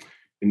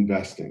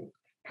 Investing.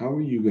 How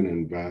are you going to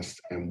invest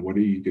and what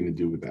are you going to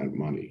do with that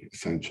money,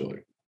 essentially?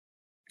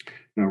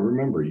 Now,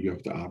 remember, you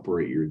have to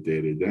operate your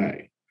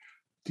day-to-day.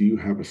 Do you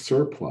have a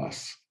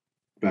surplus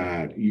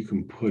that you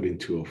can put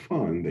into a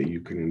fund that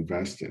you can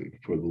invest in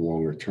for the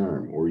longer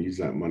term or use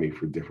that money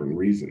for different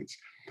reasons?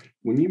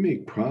 When you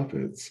make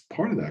profits,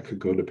 part of that could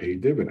go to pay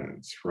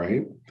dividends,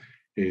 right?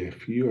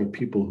 If you have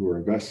people who are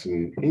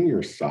investing in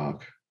your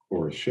stock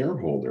or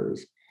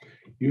shareholders,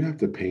 you have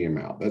to pay them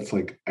out. That's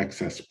like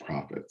excess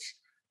profits.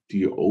 Do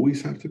you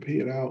always have to pay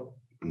it out?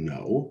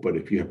 No, but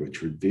if you have a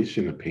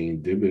tradition of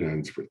paying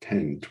dividends for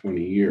 10,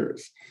 20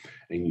 years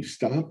and you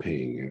stop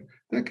paying it,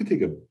 that could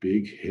take a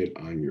big hit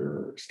on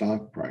your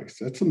stock price.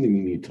 That's something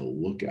you need to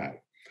look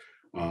at.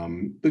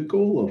 The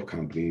goal of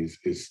companies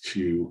is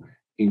to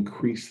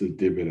increase the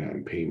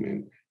dividend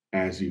payment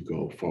as you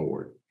go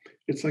forward.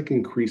 It's like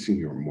increasing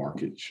your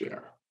market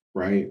share,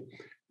 right?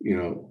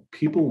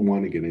 People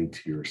want to get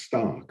into your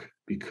stock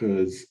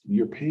because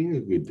you're paying a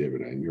good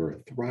dividend. You're a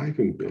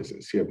thriving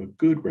business. You have a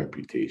good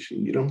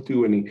reputation. You don't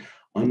do any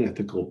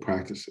unethical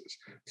practices.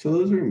 So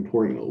those are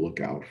important to look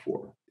out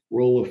for.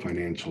 Role of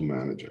financial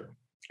manager.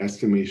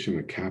 Estimation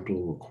of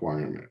capital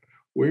requirement.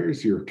 Where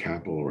is your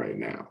capital right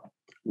now?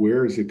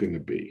 Where is it going to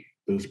be?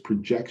 Those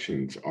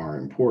projections are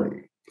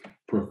important.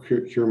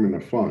 Procurement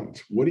of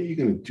funds. What are you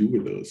going to do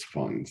with those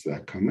funds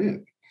that come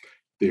in?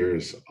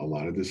 There's a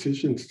lot of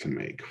decisions to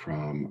make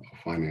from a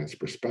finance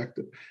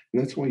perspective.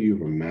 And that's why you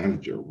have a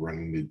manager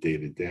running the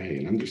day-to-day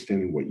and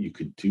understanding what you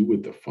could do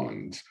with the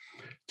funds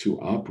to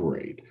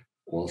operate.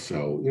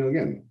 Also,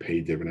 again,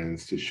 pay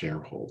dividends to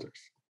shareholders.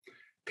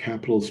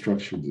 Capital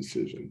structure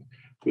decision.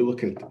 We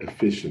look at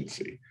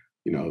efficiency.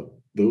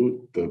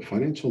 Though the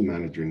financial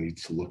manager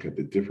needs to look at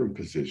the different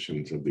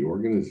positions of the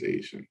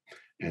organization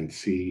and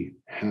see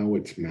how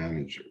it's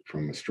managed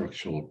from a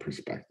structural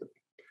perspective.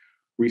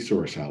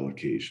 Resource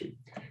allocation.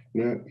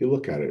 Now, you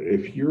look at it,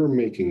 if you're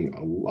making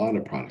a lot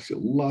of products, a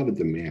lot of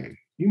demand,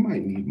 you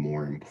might need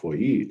more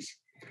employees.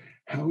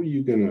 How are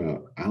you going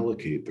to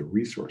allocate the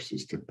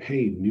resources to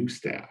pay new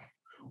staff?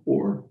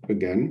 Or,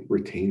 again,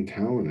 retain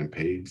talent and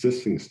pay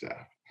existing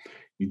staff?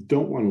 You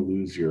don't want to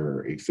lose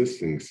your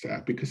existing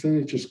staff because then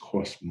it just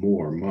costs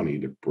more money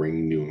to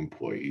bring new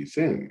employees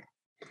in.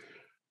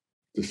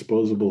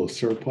 Disposable of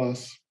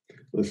surplus.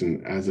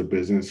 Listen, as a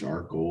business,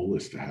 our goal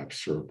is to have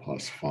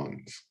surplus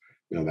funds.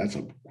 That's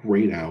a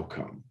great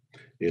outcome.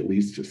 It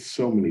leads to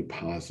so many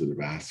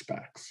positive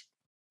aspects.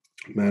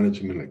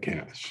 Management of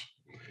cash.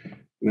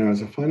 Now,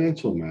 as a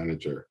financial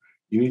manager,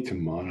 you need to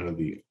monitor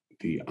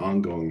the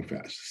ongoing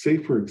cash. Say,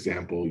 for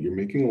example, you're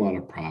making a lot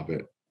of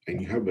profit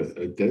and you have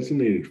a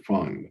designated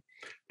fund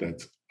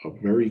that's a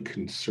very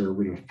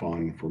conservative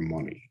fund for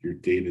money, your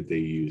day-to-day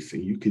use,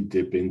 and you could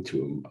dip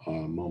into a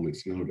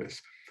moment's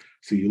notice.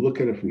 So you look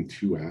at it from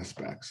two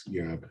aspects.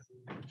 You have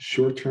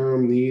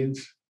short-term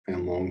needs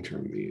and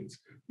long-term needs.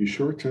 Your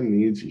short-term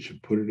needs, you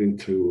should put it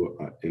into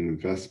an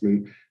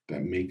investment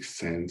that makes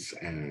sense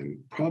and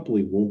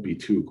probably won't be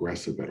too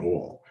aggressive at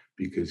all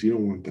because you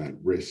don't want that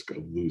risk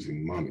of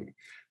losing money.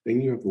 Then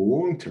you have the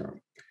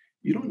long-term.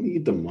 You don't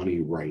need the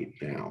money right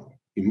now.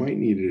 You might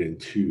need it in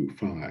 2,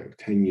 5,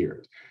 10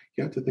 years.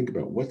 You have to think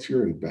about what's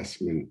your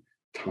investment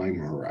time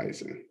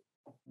horizon.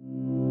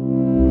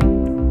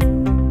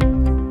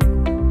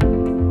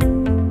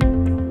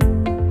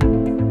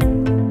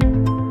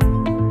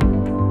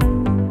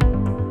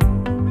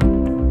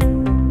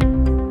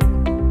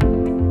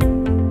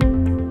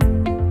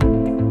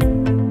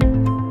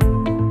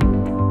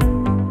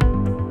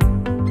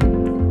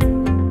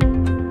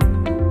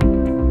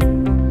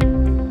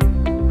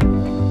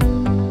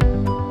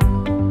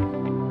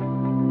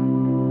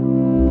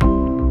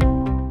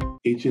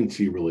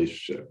 agency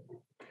relationship.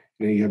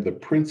 Now you have the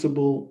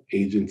principal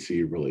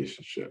agency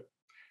relationship.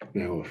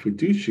 Now, a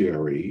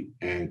fiduciary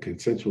and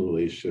consensual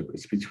relationship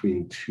is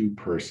between two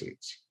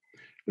persons.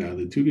 Now,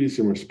 the duties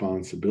and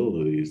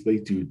responsibilities, they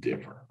do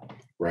differ,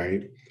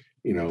 right?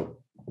 You know,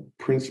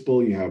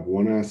 principal, you have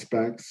one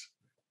aspect,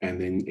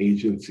 and then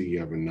agency, you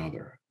have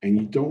another. And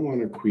you don't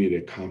want to create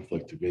a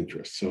conflict of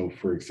interest. So,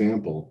 for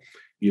example,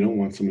 you don't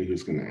want somebody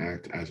who's going to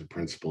act as a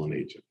principal and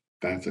agent.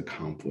 That's a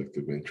conflict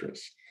of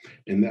interest.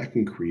 And that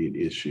can create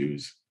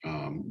issues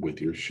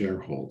with your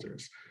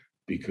shareholders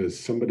because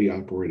somebody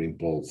operating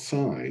both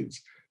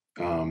sides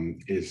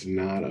is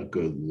not a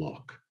good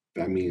look.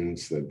 That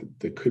means that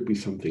there could be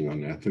something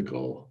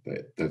unethical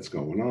that's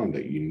going on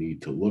that you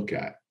need to look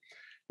at.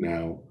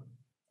 Now,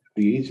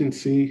 the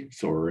agency,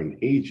 or an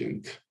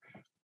agent,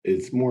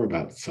 is more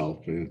about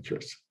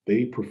self-interest.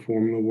 They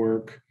perform the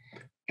work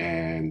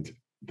and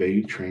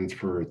they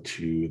transfer it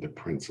to the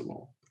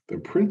principal. The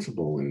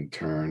principal, in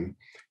turn,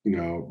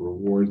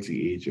 rewards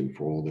the agent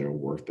for all their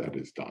work that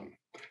is done.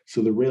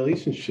 So the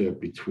relationship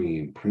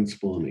between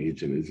principal and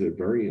agent is a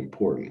very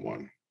important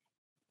one.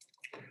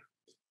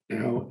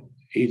 Now,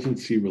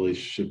 agency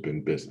relationship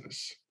in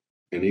business.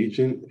 An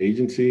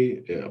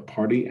agency, a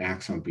party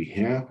acts on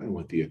behalf and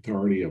with the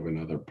authority of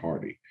another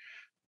party.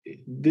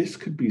 This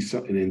could be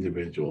an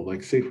individual,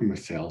 like say from a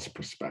sales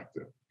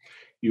perspective.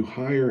 You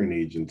hire an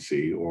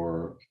agency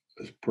or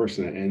a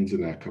person that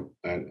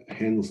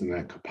handles in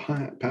that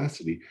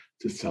capacity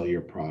to sell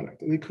your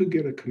product, and they could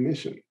get a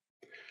commission.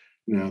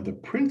 Now, the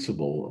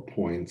principal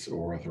appoints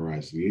or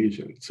authorizes the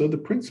agent. So the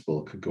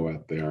principal could go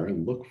out there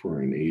and look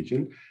for an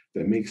agent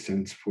that makes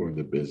sense for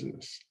the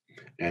business.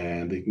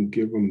 And they can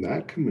give them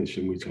that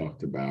commission we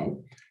talked about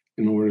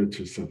in order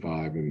to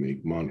survive and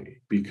make money.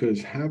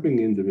 Because having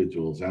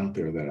individuals out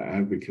there that are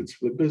advocates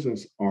for the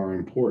business are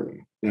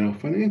important. Now,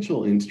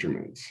 financial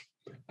instruments.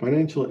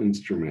 Financial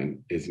instrument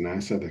is an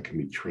asset that can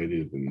be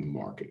traded in the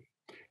market.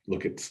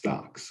 Look at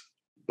stocks,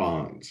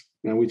 bonds.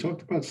 Now, we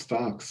talked about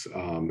stocks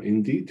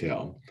in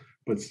detail,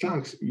 but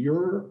stocks,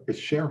 you're a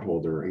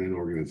shareholder in an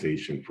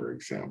organization, for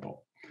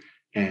example,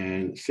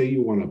 and say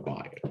you want to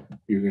buy it.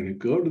 You're going to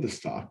go to the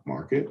stock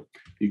market,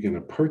 you're going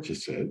to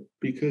purchase it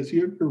because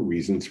you have your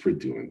reasons for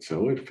doing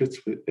so. It fits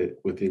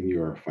within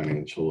your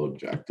financial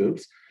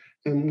objectives.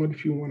 And what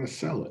if you want to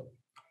sell it?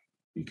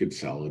 You could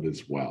sell it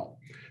as well.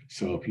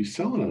 So if you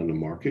sell it on the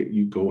market,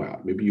 you go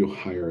out. Maybe you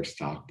hire a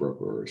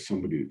stockbroker or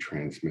somebody to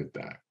transmit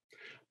that.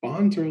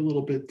 Bonds are a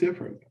little bit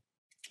different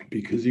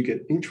because you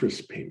get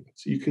interest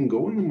payments. You can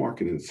go in the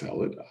market and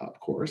sell it, of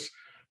course,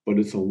 but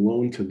it's a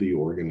loan to the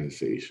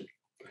organization.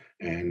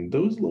 And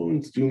those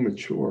loans do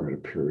mature at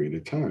a period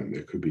of time.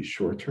 They could be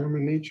short-term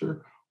in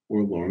nature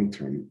or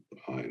long-term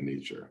in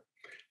nature.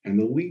 And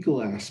the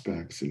legal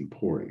aspect's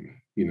important,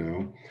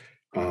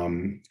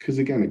 because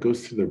again, it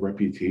goes to the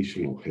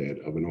reputational hit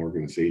of an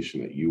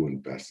organization that you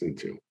invest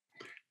into.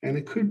 And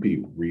it could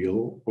be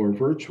real or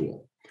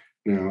virtual.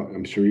 Now,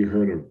 I'm sure you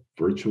heard of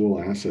virtual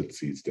assets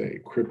these days,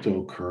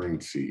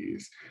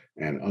 cryptocurrencies,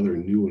 and other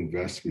new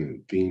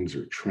investment themes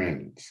or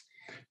trends.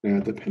 Now,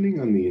 depending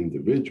on the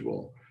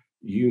individual,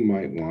 you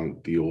might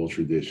want the old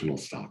traditional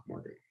stock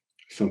market,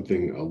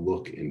 something, a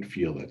look and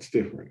feel that's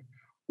different.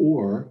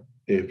 Or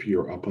if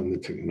you're up on the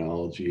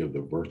technology of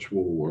the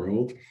virtual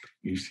world,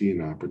 you see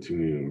an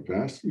opportunity to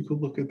invest, you could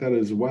look at that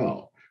as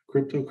well.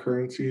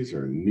 Cryptocurrencies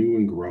are new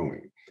and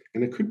growing,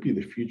 and it could be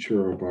the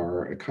future of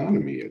our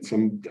economy at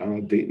some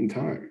date and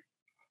time.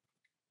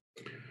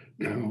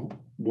 Now,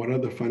 what are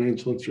the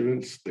financial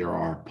instruments? There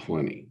are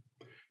plenty.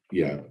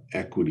 You have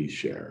equity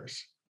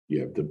shares,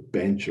 you have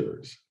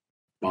debentures,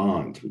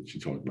 bonds, which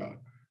you talked about,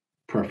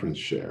 preference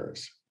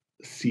shares,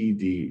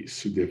 CD,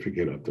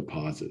 certificate of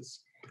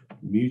deposits,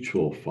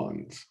 mutual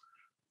funds,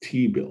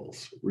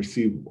 T-bills,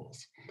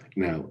 receivables.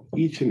 Now,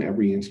 each and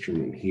every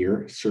instrument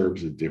here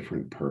serves a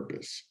different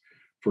purpose.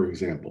 For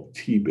example,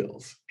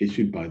 T-bills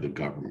issued by the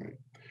government.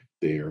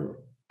 They're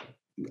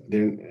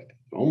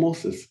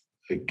almost as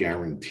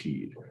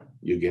guaranteed.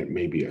 You get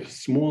maybe a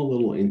small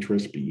little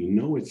interest, but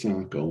it's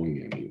not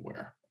going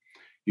anywhere.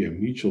 You have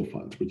mutual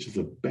funds, which is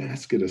a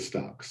basket of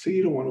stocks. Say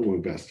you don't want to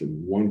invest in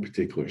one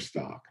particular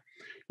stock.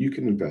 You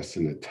can invest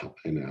in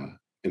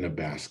a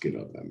basket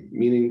of them,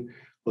 meaning,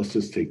 let's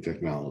just take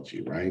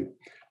technology, right?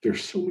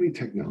 There's so many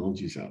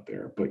technologies out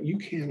there, but you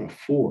can't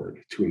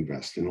afford to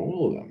invest in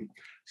all of them.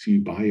 So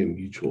you buy a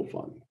mutual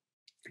fund.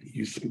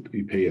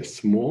 You pay a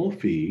small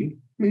fee,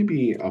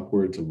 maybe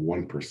upwards of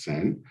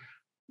 1%,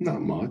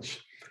 not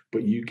much,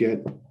 but you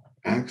get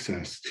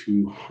access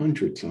to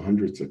hundreds and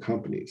hundreds of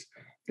companies.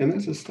 And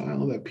that's a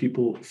style that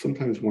people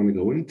sometimes want to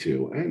go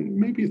into. And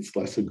maybe it's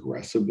less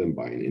aggressive than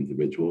buying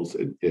individuals.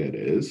 It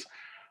is,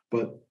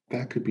 but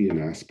that could be an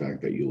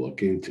aspect that you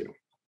look into.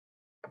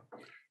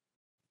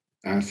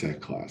 Asset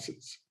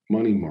classes,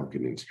 money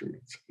market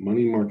instruments.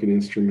 Money market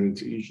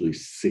instruments are usually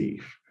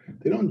safe.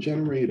 They don't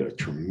generate a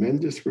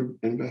tremendous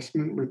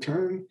investment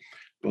return,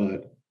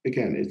 but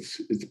again,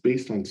 it's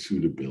based on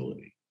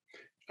suitability.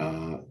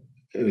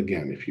 And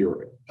again, if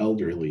you're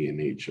elderly in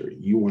nature,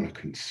 you want to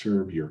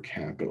conserve your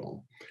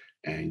capital.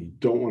 and you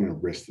don't want to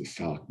risk the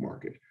stock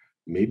market.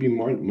 Maybe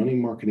money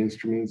market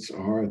instruments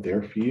are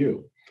there for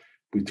you.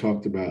 We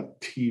talked about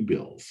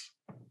T-bills,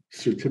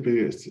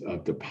 certificates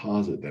of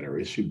deposit that are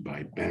issued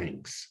by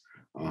banks.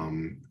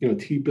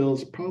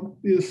 T-bills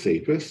probably the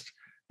safest.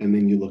 And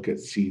then you look at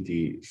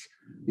CDs,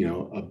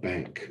 a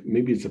bank,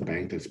 maybe it's a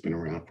bank that's been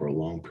around for a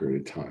long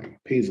period of time,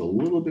 pays a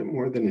little bit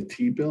more than a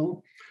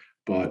T-bill,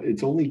 but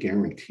it's only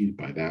guaranteed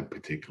by that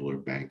particular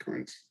bank or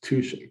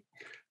institution.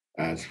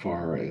 As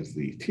far as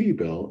the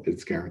T-bill,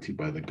 it's guaranteed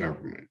by the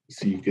government.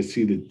 So you can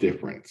see the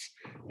difference.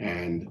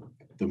 And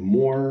the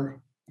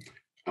more,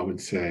 I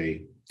would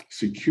say,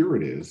 secure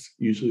it is,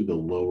 usually the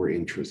lower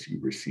interest you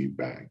receive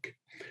back.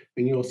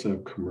 And you also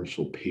have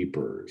commercial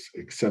papers,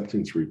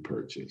 acceptance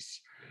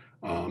repurchase,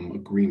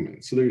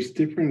 agreements. So there's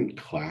different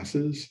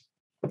classes,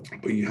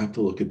 but you have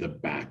to look at the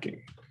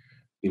backing.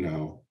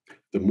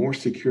 The more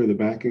secure the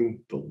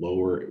backing, the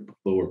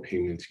lower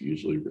payments you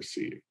usually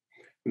receive.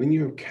 And then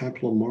you have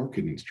capital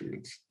market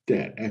instruments,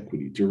 debt,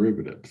 equity,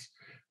 derivatives.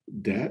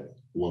 Debt,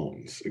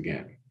 loans,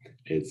 again,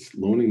 it's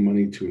loaning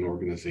money to an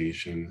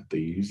organization. They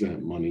use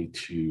that money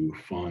to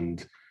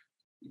fund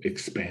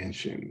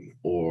expansion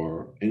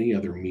or any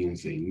other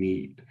means they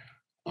need.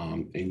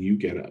 And you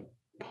get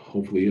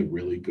hopefully a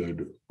really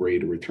good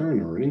rate of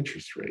return or an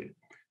interest rate.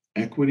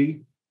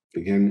 Equity,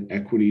 again,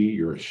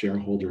 you're a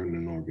shareholder in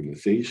an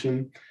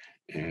organization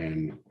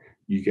and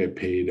you get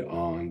paid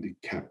on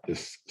the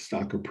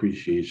stock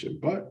appreciation,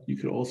 but you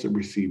could also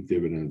receive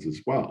dividends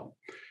as well.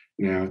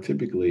 Now,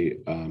 typically,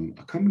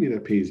 a company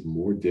that pays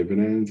more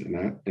dividends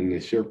and the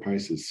share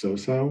price is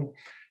so-so,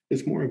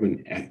 it's more of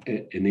an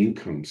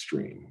income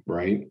stream,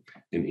 right?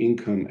 An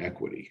income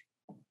equity.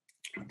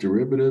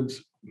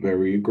 Derivatives,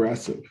 very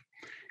aggressive.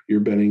 You're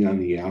betting on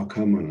the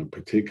outcome on a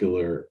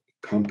particular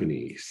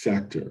company,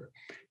 sector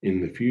in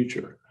the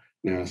future.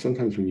 Now,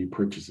 sometimes when you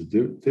purchase a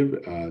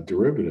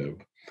derivative,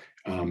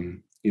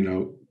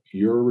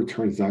 your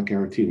return is not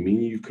guaranteed,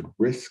 meaning you could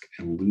risk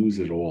and lose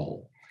it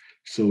all.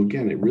 So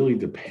again, it really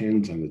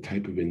depends on the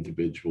type of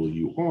individual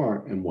you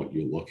are and what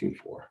you're looking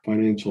for.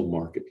 Financial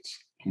markets,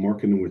 a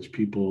market in which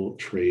people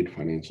trade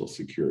financial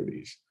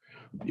securities.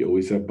 You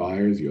always have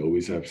buyers, you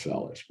always have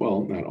sellers.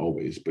 Well, not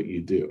always, but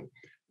you do.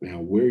 Now,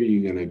 where are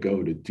you going to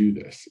go to do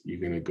this? You're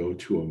going to go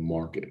to a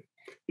market.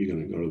 You're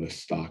going to go to the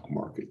stock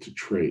market to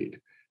trade.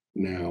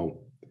 Now,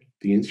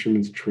 the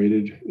instruments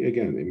traded,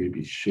 again, they may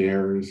be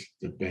shares,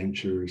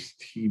 debentures,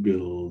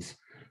 T-bills,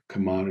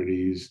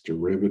 commodities,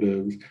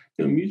 derivatives.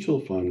 Mutual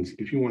funds,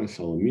 if you want to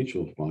sell a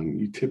mutual fund,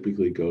 you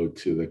typically go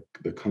to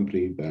the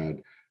company that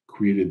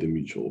created the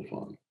mutual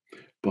fund.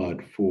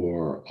 But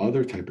for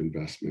other type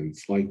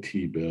investments like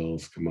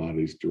T-bills,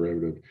 commodities,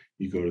 derivative,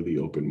 you go to the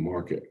open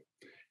market.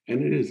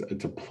 And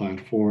it's a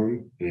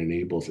platform and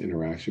enables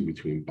interaction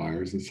between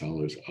buyers and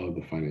sellers of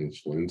the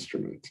financial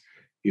instruments.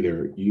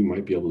 Either you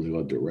might be able to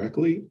go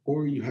directly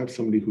or you have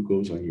somebody who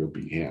goes on your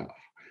behalf.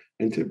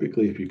 And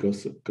typically, if you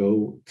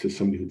go to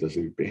somebody who does it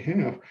on your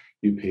behalf,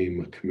 you pay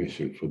them a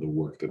commission for the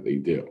work that they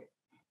do.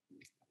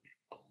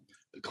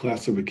 The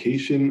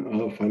classification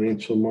of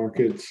financial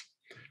markets,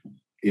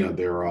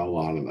 there are a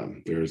lot of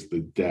them. There's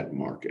the debt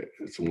market.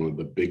 It's one of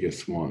the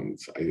biggest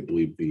ones. I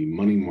believe the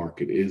money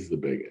market is the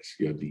biggest.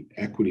 You have the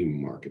equity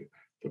market,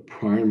 the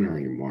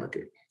primary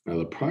market. Now,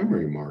 the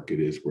primary market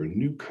is where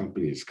new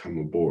companies come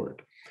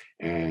aboard,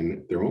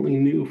 and they're only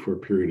new for a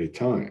period of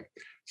time.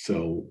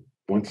 So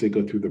once they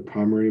go through the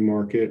primary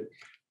market,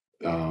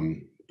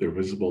 they're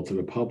visible to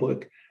the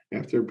public.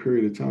 After a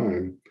period of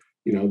time,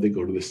 they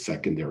go to the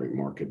secondary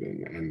market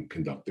and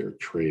conduct their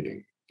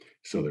trading.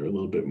 So they're a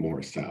little bit more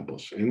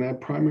established. And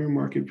that primary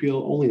market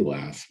feel only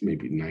lasts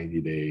maybe 90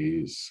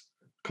 days,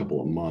 a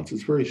couple of months.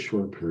 It's a very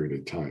short period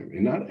of time.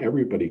 And not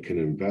everybody can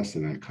invest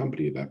in that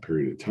company at that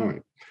period of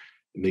time.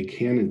 And they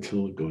can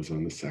until it goes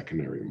on the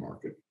secondary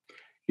market.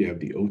 You have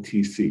the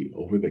OTC,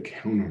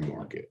 over-the-counter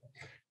market,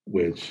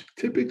 which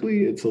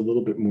typically it's a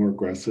little bit more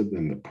aggressive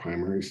than the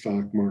primary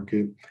stock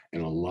market,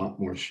 and a lot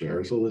more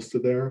shares are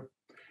listed there.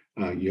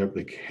 You have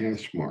the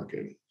cash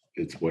market.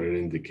 It's what it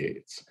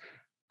indicates.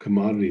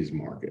 Commodities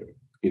market.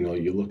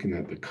 You're looking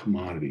at the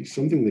commodities,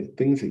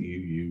 things that you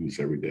use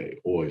every day,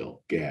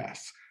 oil,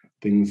 gas,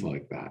 things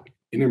like that.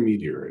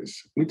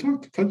 Intermediaries. We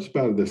touched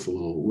about this a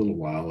little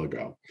while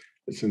ago.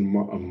 It's a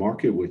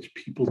market which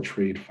people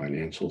trade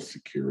financial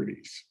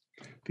securities.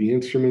 The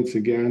instruments,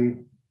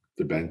 again,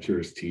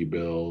 debentures,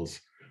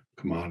 T-bills,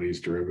 commodities,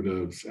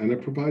 derivatives, and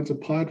it provides a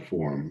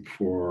platform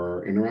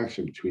for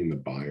interaction between the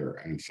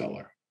buyer and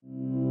seller.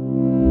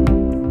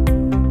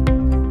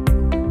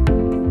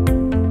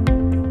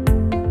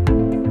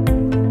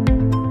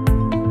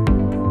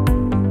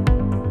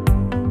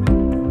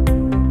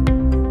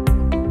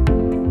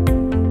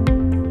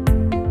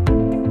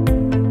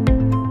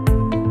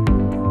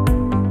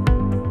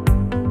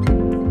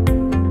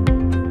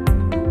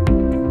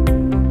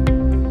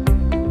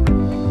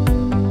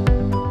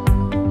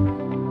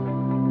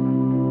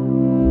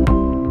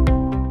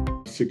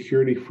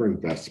 Security for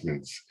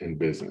investments in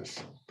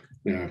business.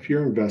 Now, if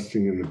you're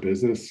investing in the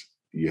business,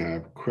 you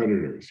have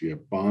creditors, you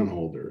have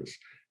bondholders,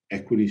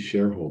 equity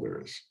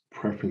shareholders,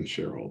 preference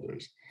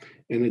shareholders.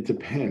 And it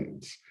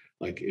depends.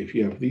 Like if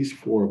you have these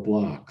four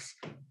blocks,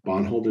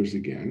 bondholders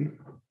again,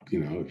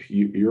 if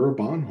you're a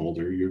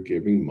bondholder, you're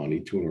giving money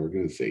to an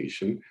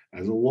organization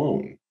as a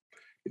loan.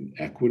 In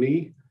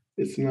equity,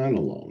 it's not a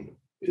loan.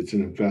 It's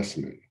an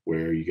investment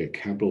where you get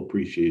capital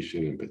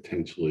appreciation and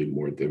potentially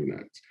more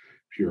dividends.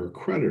 If you're a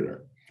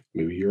creditor,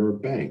 maybe you're a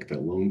bank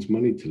that loans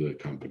money to the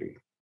company,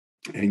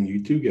 and you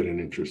do get an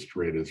interest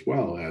rate as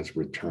well as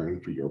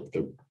return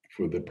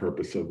for the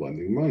purpose of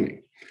lending money.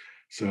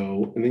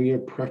 So, and then you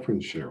have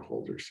preference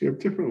shareholders. You have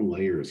different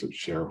layers of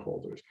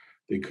shareholders.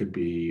 They could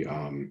be,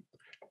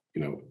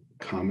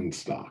 common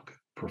stock,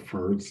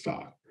 preferred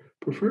stock.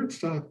 Preferred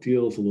stock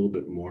deals a little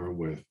bit more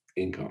with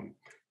income.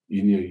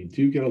 You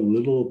do get a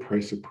little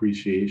price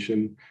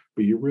appreciation,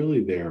 but you're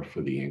really there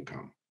for the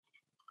income.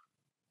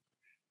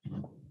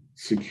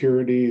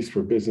 Securities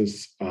for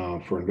business,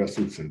 for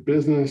investments in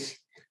business.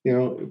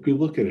 If you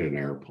look at an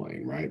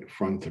airplane, right,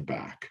 front to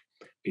back,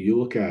 you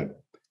look at,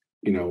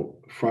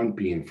 front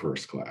being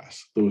first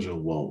class, those are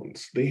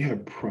loans. They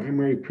have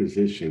primary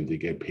position to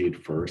get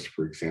paid first,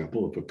 for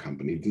example, if a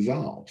company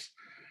dissolves.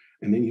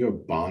 And then you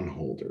have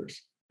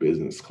bondholders,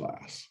 business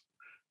class.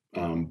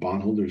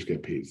 Bondholders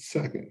get paid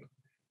second.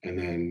 And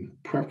then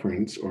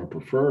preference or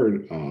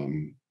preferred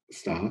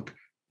stock,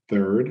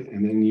 third,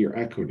 and then your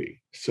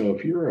equity. So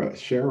if you're a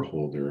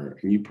shareholder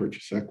and you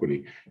purchase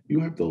equity, you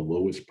have the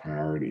lowest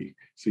priority.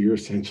 So you're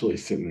essentially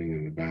sitting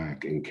in the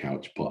back in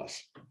couch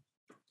plus.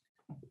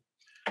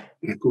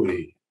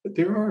 Equity,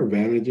 there are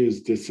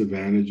advantages,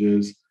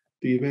 disadvantages.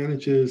 The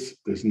advantages,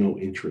 there's no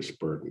interest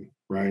burden,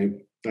 right?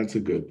 That's a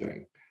good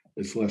thing.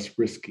 It's less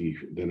risky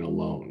than a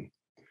loan.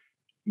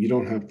 You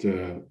don't have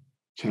to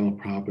channel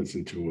profits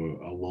into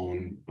a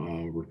loan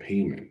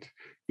repayment.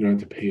 You don't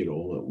have to pay it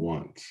all at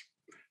once.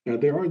 Now,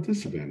 there are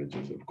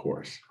disadvantages, of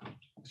course.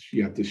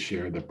 You have to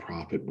share the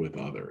profit with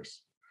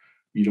others.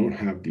 You don't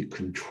have the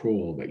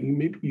control that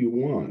maybe you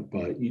want,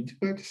 but you do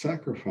have to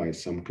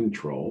sacrifice some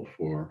control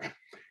for,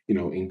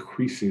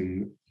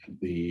 increasing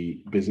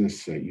the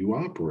business that you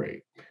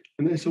operate.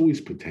 And there's always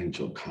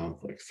potential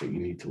conflicts that you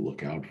need to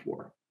look out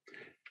for.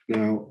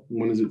 Now,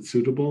 when is it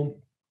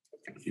suitable?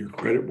 Your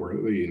credit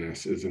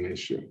worthiness is an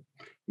issue.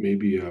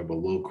 Maybe you have a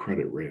low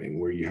credit rating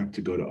where you have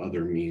to go to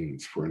other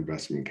means for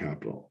investment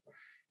capital.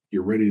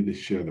 You're ready to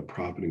share the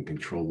profit and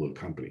control of the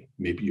company.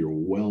 Maybe you're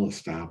well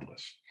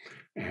established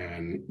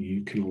and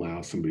you can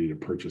allow somebody to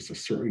purchase a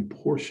certain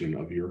portion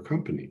of your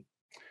company.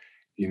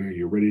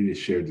 You're ready to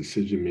share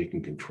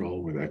decision-making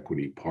control with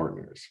equity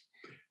partners.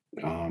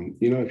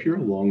 If you're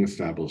a long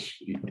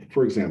established,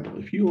 for example,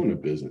 if you own a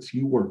business,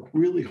 you work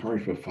really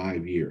hard for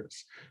 5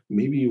 years,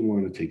 maybe you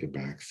want to take a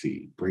back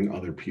seat, bring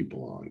other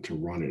people on to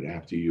run it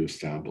after you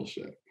establish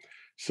it.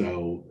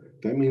 So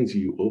that means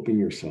you open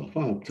yourself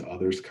up to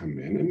others come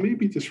in and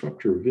maybe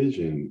disrupt your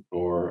vision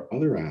or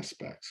other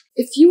aspects.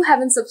 If you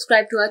haven't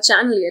subscribed to our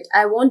channel yet,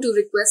 I want to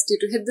request you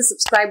to hit the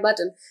subscribe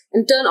button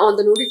and turn on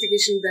the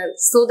notification bell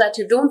so that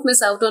you don't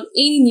miss out on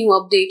any new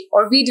update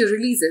or video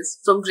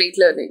releases from Great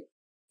Learning.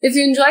 If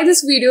you enjoyed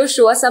this video,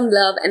 show us some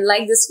love and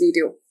like this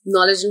video.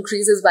 Knowledge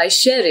increases by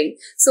sharing,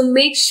 so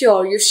make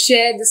sure you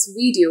share this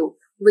video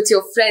with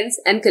your friends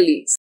and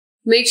colleagues.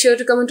 Make sure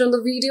to comment on the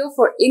video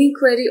for any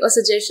query or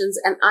suggestions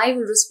and I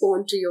will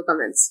respond to your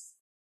comments.